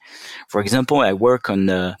biodiversity. For example, I work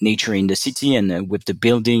on nature in the city and with the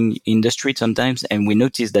building industry sometimes, and we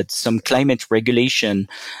notice that some climate regulation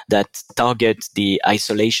that target the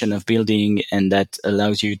isolation of building and that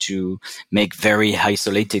allows you to make very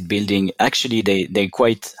isolated building, actually they're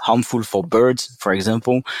quite harmful for birds, for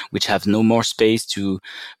example, which have no more space to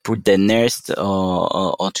put their nest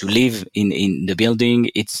or to live in the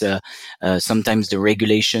building. It's sometimes the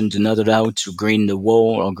regulation do not allow to green the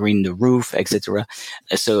wall or green the roof, etc.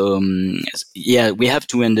 So we have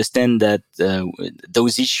to understand that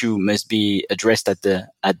those issues must be addressed at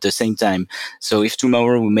the same time. So if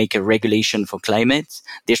tomorrow we make a regulation for climate,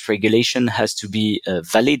 this regulation has to be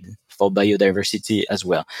valid for biodiversity as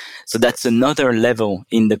well. So that's another level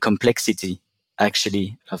in the complexity,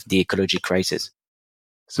 actually, of the ecology crisis.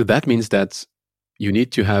 So that means that you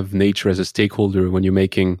need to have nature as a stakeholder when you're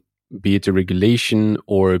making, be it a regulation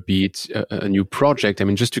or be it a new project. I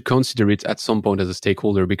mean, just to consider it at some point as a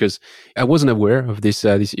stakeholder, because I wasn't aware of this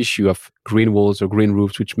issue of green walls or green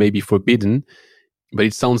roofs, which may be forbidden. But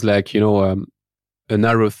it sounds like, a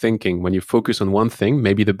narrow thinking. When you focus on one thing,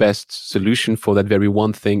 maybe the best solution for that very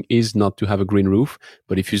one thing is not to have a green roof.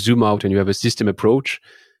 But if you zoom out and you have a system approach,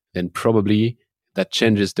 then probably that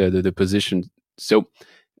changes the position. So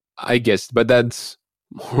I guess, but that's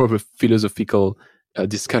more of a philosophical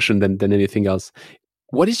discussion than anything else.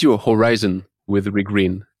 What is your horizon with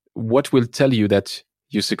Regreen? What will tell you that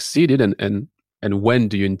you succeeded, and when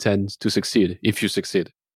do you intend to succeed, if you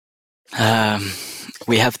succeed?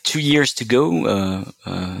 We have 2 years to go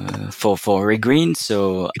for Regreen.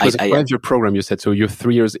 So it was a 5-year program, you said. So you're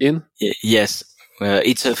 3 years in? Yes.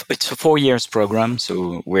 It's a 4 years program,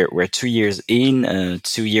 so we're 2 years in,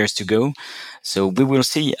 2 years to go. So we will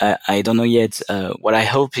see. I don't know yet. What I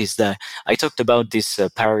hope is that I talked about this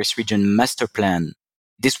Paris Region Master Plan.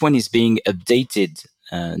 This one is being updated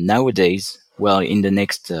nowadays. Well, in the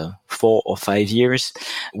next 4 or 5 years,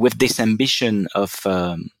 with this ambition of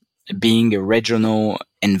being a regional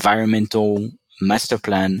environmental master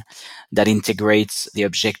plan that integrates the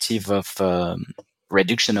objective of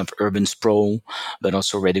reduction of urban sprawl, but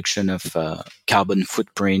also reduction of carbon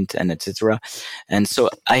footprint and etc. And so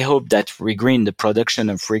I hope that Regreen, the production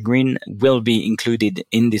of Regreen, will be included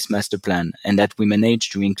in this master plan, and that we manage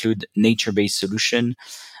to include nature-based solution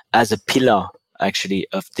as a pillar, actually,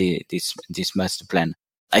 of this master plan.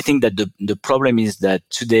 I think that the problem is that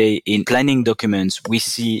today in planning documents, we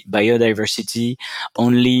see biodiversity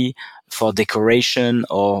only for decoration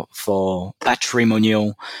or for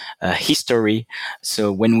patrimonial history.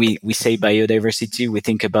 So when we say biodiversity, we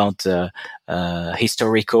think about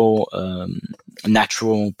historical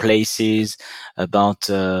natural places, about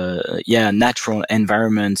natural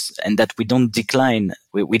environments, and that we don't decline,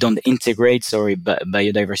 we don't integrate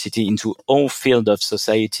biodiversity into all fields of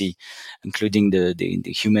society, including the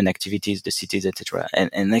human activities, the cities, etc.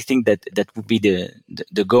 And I think that would be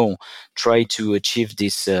the goal. Try to achieve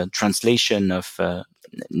this translation of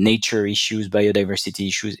nature issues, biodiversity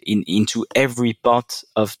issues into every part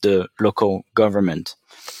of the local government.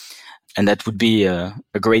 And that would be a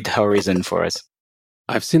great horizon for us.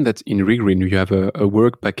 I've seen that in Regreen, you have a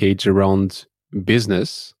work package around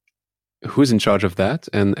business. Who's in charge of that,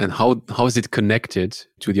 and how is it connected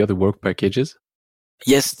to the other work packages?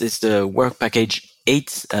 Yes, it's the work package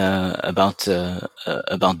 8 about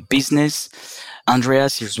business.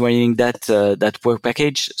 Andreas is running that work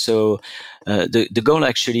package. So the goal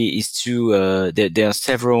actually is to there are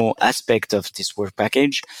several aspects of this work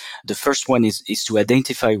package. The first one is to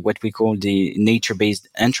identify what we call the nature-based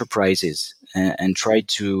enterprises and try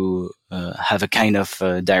to have a kind of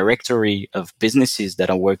directory of businesses that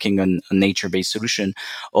are working on a nature-based solution,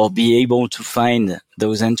 or be able to find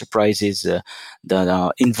those enterprises that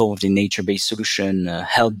are involved in nature-based solution,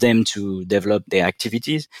 help them to develop their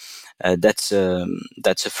activities. That's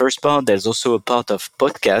the first part. There's also a part of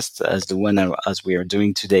podcast as the one as we are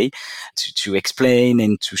doing today to explain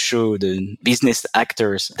and to show the business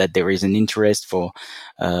actors that there is an interest for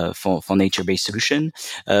nature-based solution.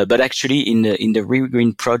 But actually in the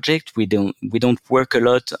Regreen project, we don't work a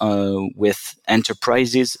lot with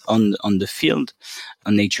enterprises on the field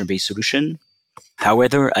on nature-based solution.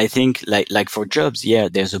 However, I think like for jobs,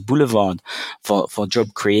 there's a boulevard for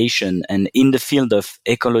job creation. And in the field of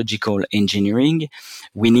ecological engineering,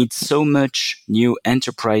 we need so much new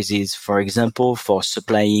enterprises, for example, for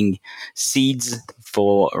supplying seeds,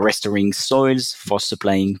 for restoring soils, for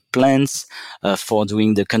supplying plants, for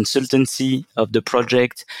doing the consultancy of the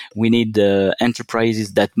project. We need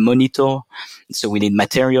enterprises that monitor. So we need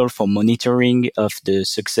material for monitoring of the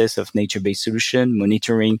success of nature-based solution,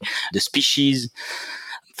 monitoring the species.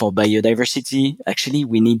 For biodiversity, actually,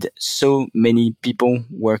 we need so many people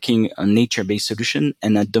working on nature-based solution.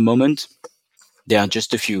 And at the moment, there are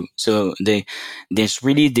just a few. So there's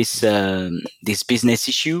really this business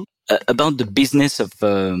issue. About the business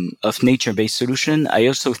of nature-based solution, I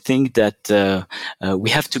also think that we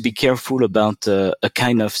have to be careful about a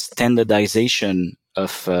kind of standardization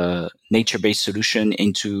of nature-based solution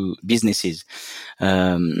into businesses.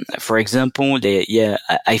 For example,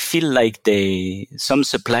 I feel like some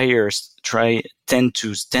suppliers tend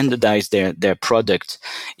to standardize their product.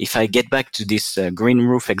 If I get back to this green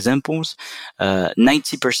roof examples,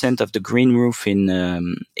 90% of the green roof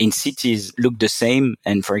in cities look the same.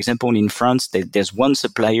 And for example, in France, there's one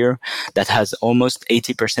supplier that has almost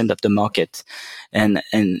 80% of the market, and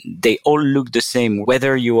they all look the same.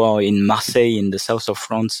 Whether you are in Marseille in the south of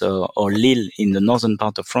France or Lille in the northern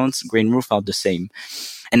part of France, green roof are the same.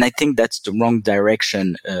 And I think that's the wrong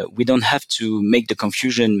direction. We don't have to make the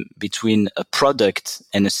confusion between a product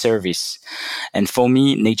and a service. And for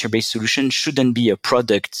me, nature-based solution shouldn't be a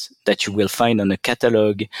product that you will find on a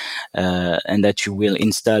catalog and that you will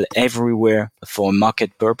install everywhere for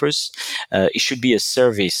market purpose. It should be a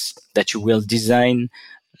service that you will design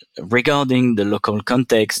regarding the local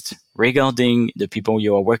context, regarding the people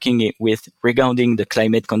you are working with, regarding the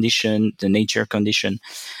climate condition, the nature condition.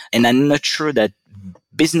 And I'm not sure that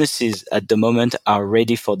businesses at the moment are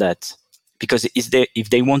ready for that, because if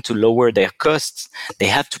they want to lower their costs, they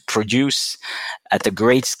have to produce at a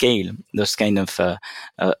great scale those kind of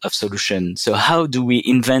solutions. So how do we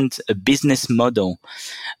invent a business model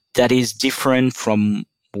that is different from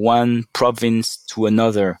one province to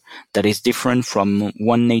another, that is different from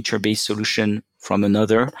one nature-based solution from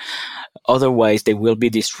another? Otherwise, there will be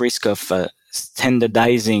this risk of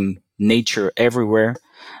standardizing nature everywhere,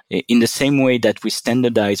 in the same way that we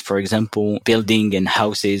standardize, for example, building and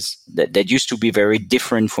houses that used to be very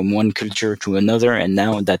different from one culture to another, and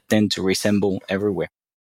now that tend to resemble everywhere.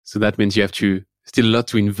 So that means you have to still a lot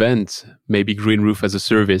to invent, maybe green roof as a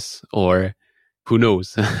service, or who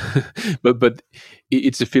knows? but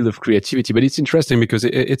it's a field of creativity. But it's interesting because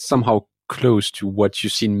it's somehow close to what you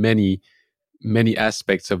see in many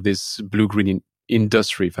aspects of this blue-green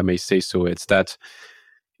industry, if I may say so. It's that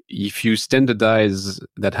if you standardize,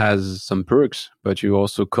 that has some perks, but you're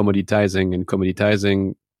also commoditizing, and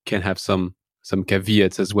commoditizing can have some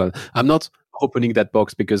caveats as well. I'm not opening that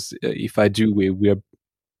box, because if I do,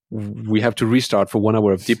 we have to restart for 1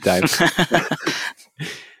 hour of deep dive.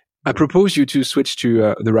 I propose you to switch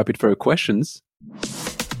to the rapid fire questions.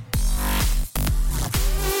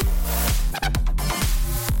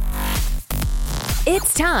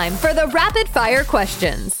 It's time for the rapid fire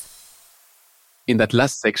questions. In that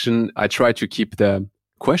last section, I try to keep the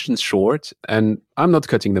questions short, and I'm not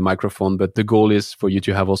cutting the microphone, but the goal is for you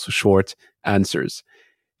to have also short answers.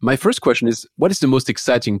 My first question is, what is the most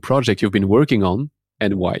exciting project you've been working on,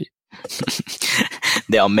 and why?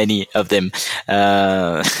 There are many of them.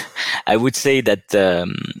 I would say that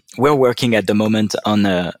we're working at the moment on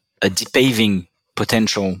a depaving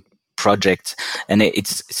potential project, and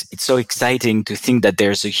it's so exciting to think that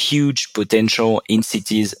there's a huge potential in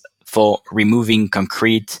cities for removing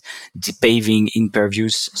concrete, depaving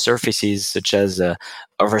impervious surfaces such as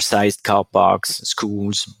oversized car parks,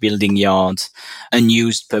 schools, building yards,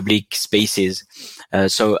 unused public spaces.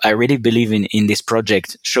 So I really believe in this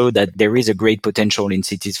project, show that there is a great potential in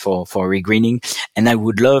cities for regreening. And I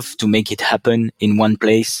would love to make it happen in one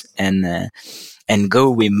place and go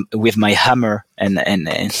with my hammer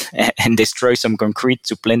and destroy some concrete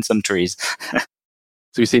to plant some trees.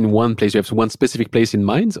 So you say in one place, you have one specific place in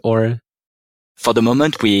mind, or? For the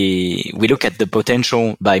moment, we look at the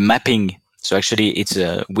potential by mapping. So actually, it's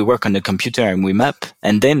we work on the computer and we map,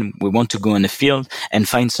 and then we want to go on the field and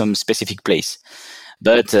find some specific place.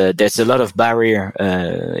 But there's a lot of barrier.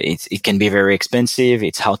 It can be very expensive.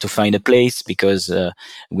 It's hard to find a place because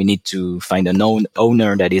we need to find an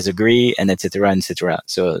owner that is agree, and etc. etc.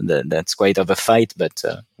 So that's quite of a fight, but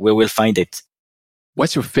we will find it.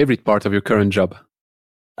 What's your favorite part of your current job?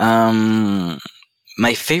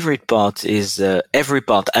 My favorite part is every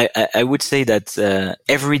part. I would say that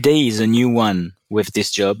every day is a new one with this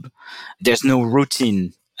job. There's no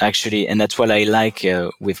routine, actually, and that's what I like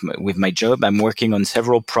with my job. I'm working on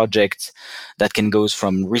several projects that can go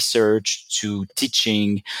from research to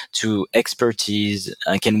teaching to expertise.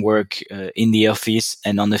 I can work in the office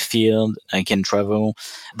and on the field. I can travel.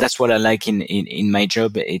 That's what I like in my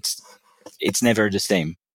job. It's never the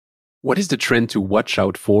same. What is the trend to watch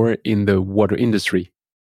out for in the water industry?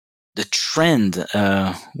 The trend,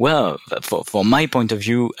 well, for my point of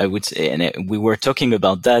view, I would say, and we were talking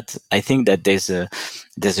about that. I think that there's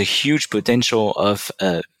a huge potential of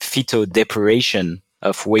phytodepuration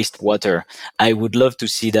of wastewater. I would love to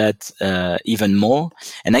see that even more,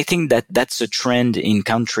 and I think that that's a trend in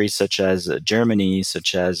countries such as Germany,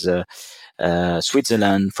 such as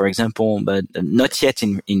Switzerland, for example, but not yet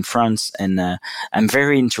in France. And I'm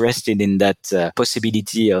very interested in that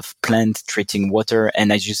possibility of plant treating water.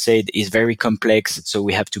 And as you said, it's very complex. So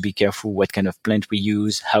we have to be careful what kind of plant we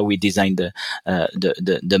use, how we design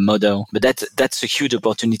the model. But that's a huge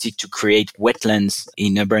opportunity to create wetlands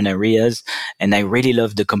in urban areas. And I really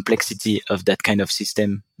love the complexity of that kind of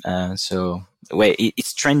system. So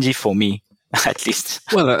it's trendy for me. At least.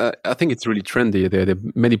 Well, I think it's really trendy. There are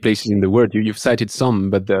many places in the world. You've cited some,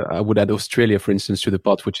 but I would add Australia, for instance, to the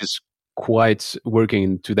pot, which is quite working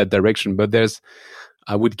into that direction. But there's,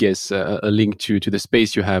 I would guess, a link to the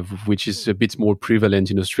space you have, which is a bit more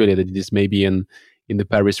prevalent in Australia than it is maybe in the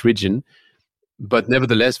Paris region. But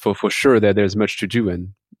nevertheless, for sure, there's much to do. And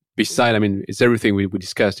beside, I mean, it's everything we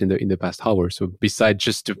discussed in the past hour. So beside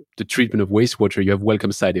just the treatment of wastewater, you have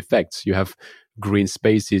welcome side effects. You have green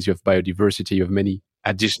spaces, you have biodiversity, you have many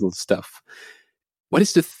additional stuff. What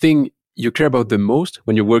is the thing you care about the most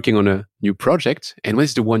when you're working on a new project, and what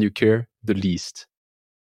is the one you care the least?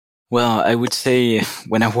 Well, I would say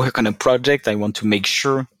when I work on a project, I want to make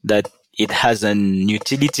sure that it has an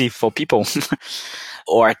utility for people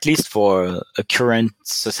or at least for a current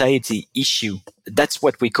society issue. That's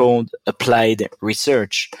what we call applied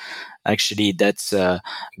research. Actually, that's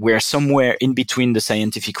we're somewhere in between the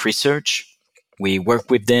scientific research. We work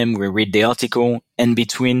with them, we read the article, and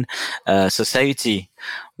between society,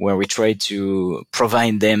 where we try to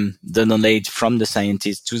provide them the knowledge from the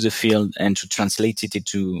scientists to the field and to translate it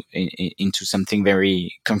into something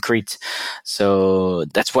very concrete. So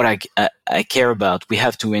that's what I care about. We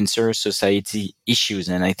have to answer society issues,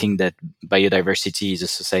 and I think that biodiversity is a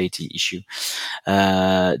society issue.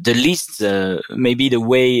 The least, maybe the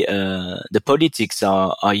way the politics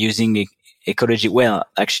are using ecology. Well,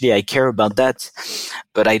 actually, I care about that,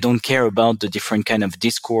 but I don't care about the different kind of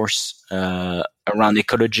discourse around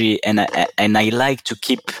ecology. And I like to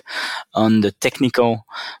keep on the technical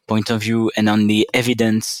point of view and on the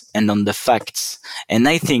evidence and on the facts. And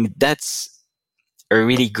I think that's a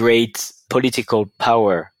really great political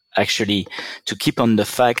power, actually, to keep on the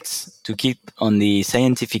facts, to keep on the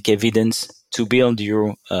scientific evidence to build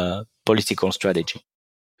your political strategy.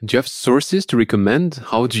 Do you have sources to recommend?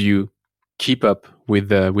 How do you keep up with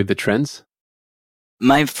the trends?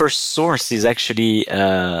 My first source is actually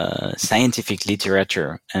scientific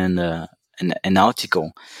literature and an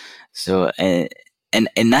article. So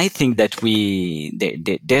and I think that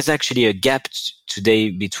there's actually a gap today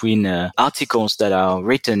between articles that are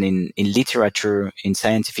written in literature, in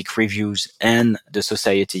scientific reviews, and the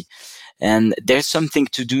society. And there's something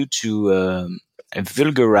to do to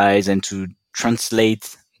vulgarize and to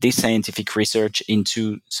translate this scientific research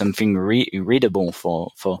into something readable for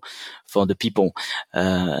the people.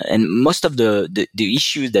 And most of the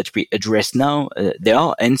issues that we address now, they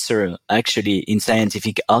are answered actually in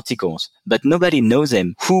scientific articles, but nobody knows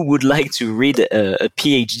them. Who would like to read a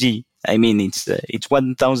PhD I mean, it's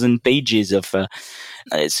 1,000 pages of.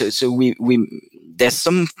 So we there's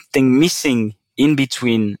something missing in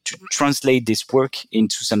between to translate this work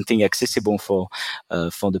into something accessible for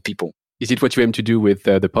the people. Is it what you aim to do with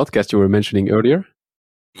the podcast you were mentioning earlier?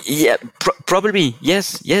 Yeah, probably.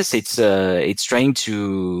 Yes. It's trying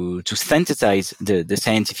to synthesize the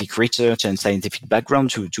scientific research and scientific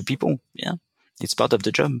background to people. Yeah, it's part of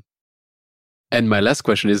the job. And my last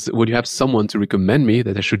question is, would you have someone to recommend me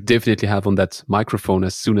that I should definitely have on that microphone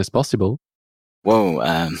as soon as possible?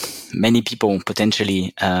 Whoa, many people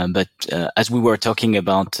potentially, but as we were talking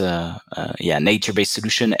about, nature-based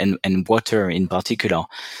solution and water in particular,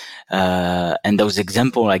 and those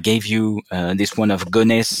example I gave you, this one of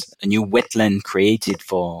Gonesse, a new wetland created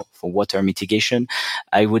for water mitigation,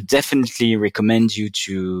 I would definitely recommend you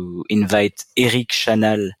to invite Eric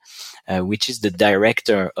Chanal, which is the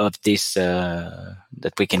director of this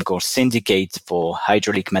that we can call syndicate for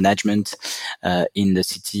hydraulic management in the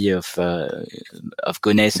city of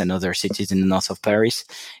Gonesse and other cities in the north of Paris.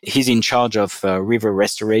 He's in charge of river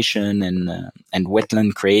restoration and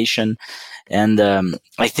wetland creation, and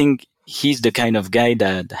I think he's the kind of guy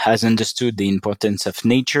that has understood the importance of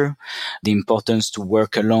nature, the importance to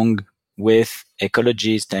work along with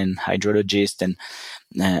ecologists and hydrologists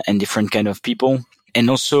and different kind of people. And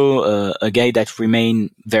also a guy that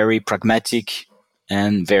remained very pragmatic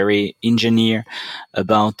and very engineer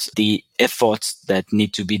about the efforts that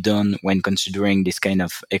need to be done when considering this kind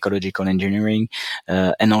of ecological engineering,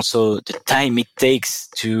 and also the time it takes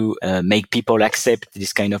to make people accept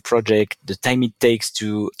this kind of project, the time it takes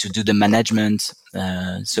to do the management.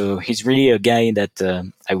 So he's really a guy that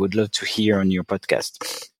I would love to hear on your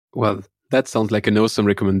podcast. Well, that sounds like an awesome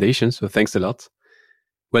recommendation. So thanks a lot.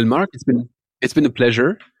 Well, Mark, it's been a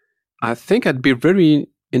pleasure. I think I'd be very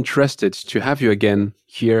interested to have you again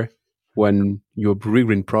here when your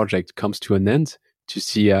BreWin project comes to an end, to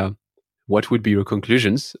see what would be your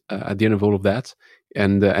conclusions at the end of all of that,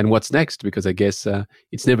 and what's next. Because I guess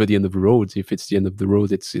it's never the end of the road. If it's the end of the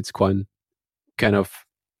road, it's quite kind of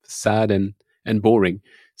sad and boring.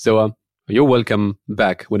 So you're welcome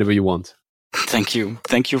back whenever you want. Thank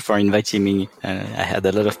you for inviting me. I had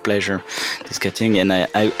a lot of pleasure discussing, and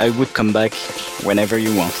I would come back whenever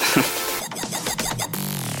you want.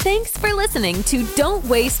 Thanks for listening to Don't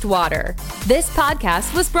Waste Water. This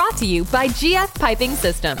podcast was brought to you by GF Piping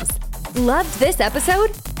Systems. Loved this episode?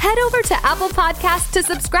 Head over to Apple Podcasts to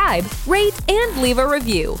subscribe, rate, and leave a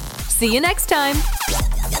review. See you next time.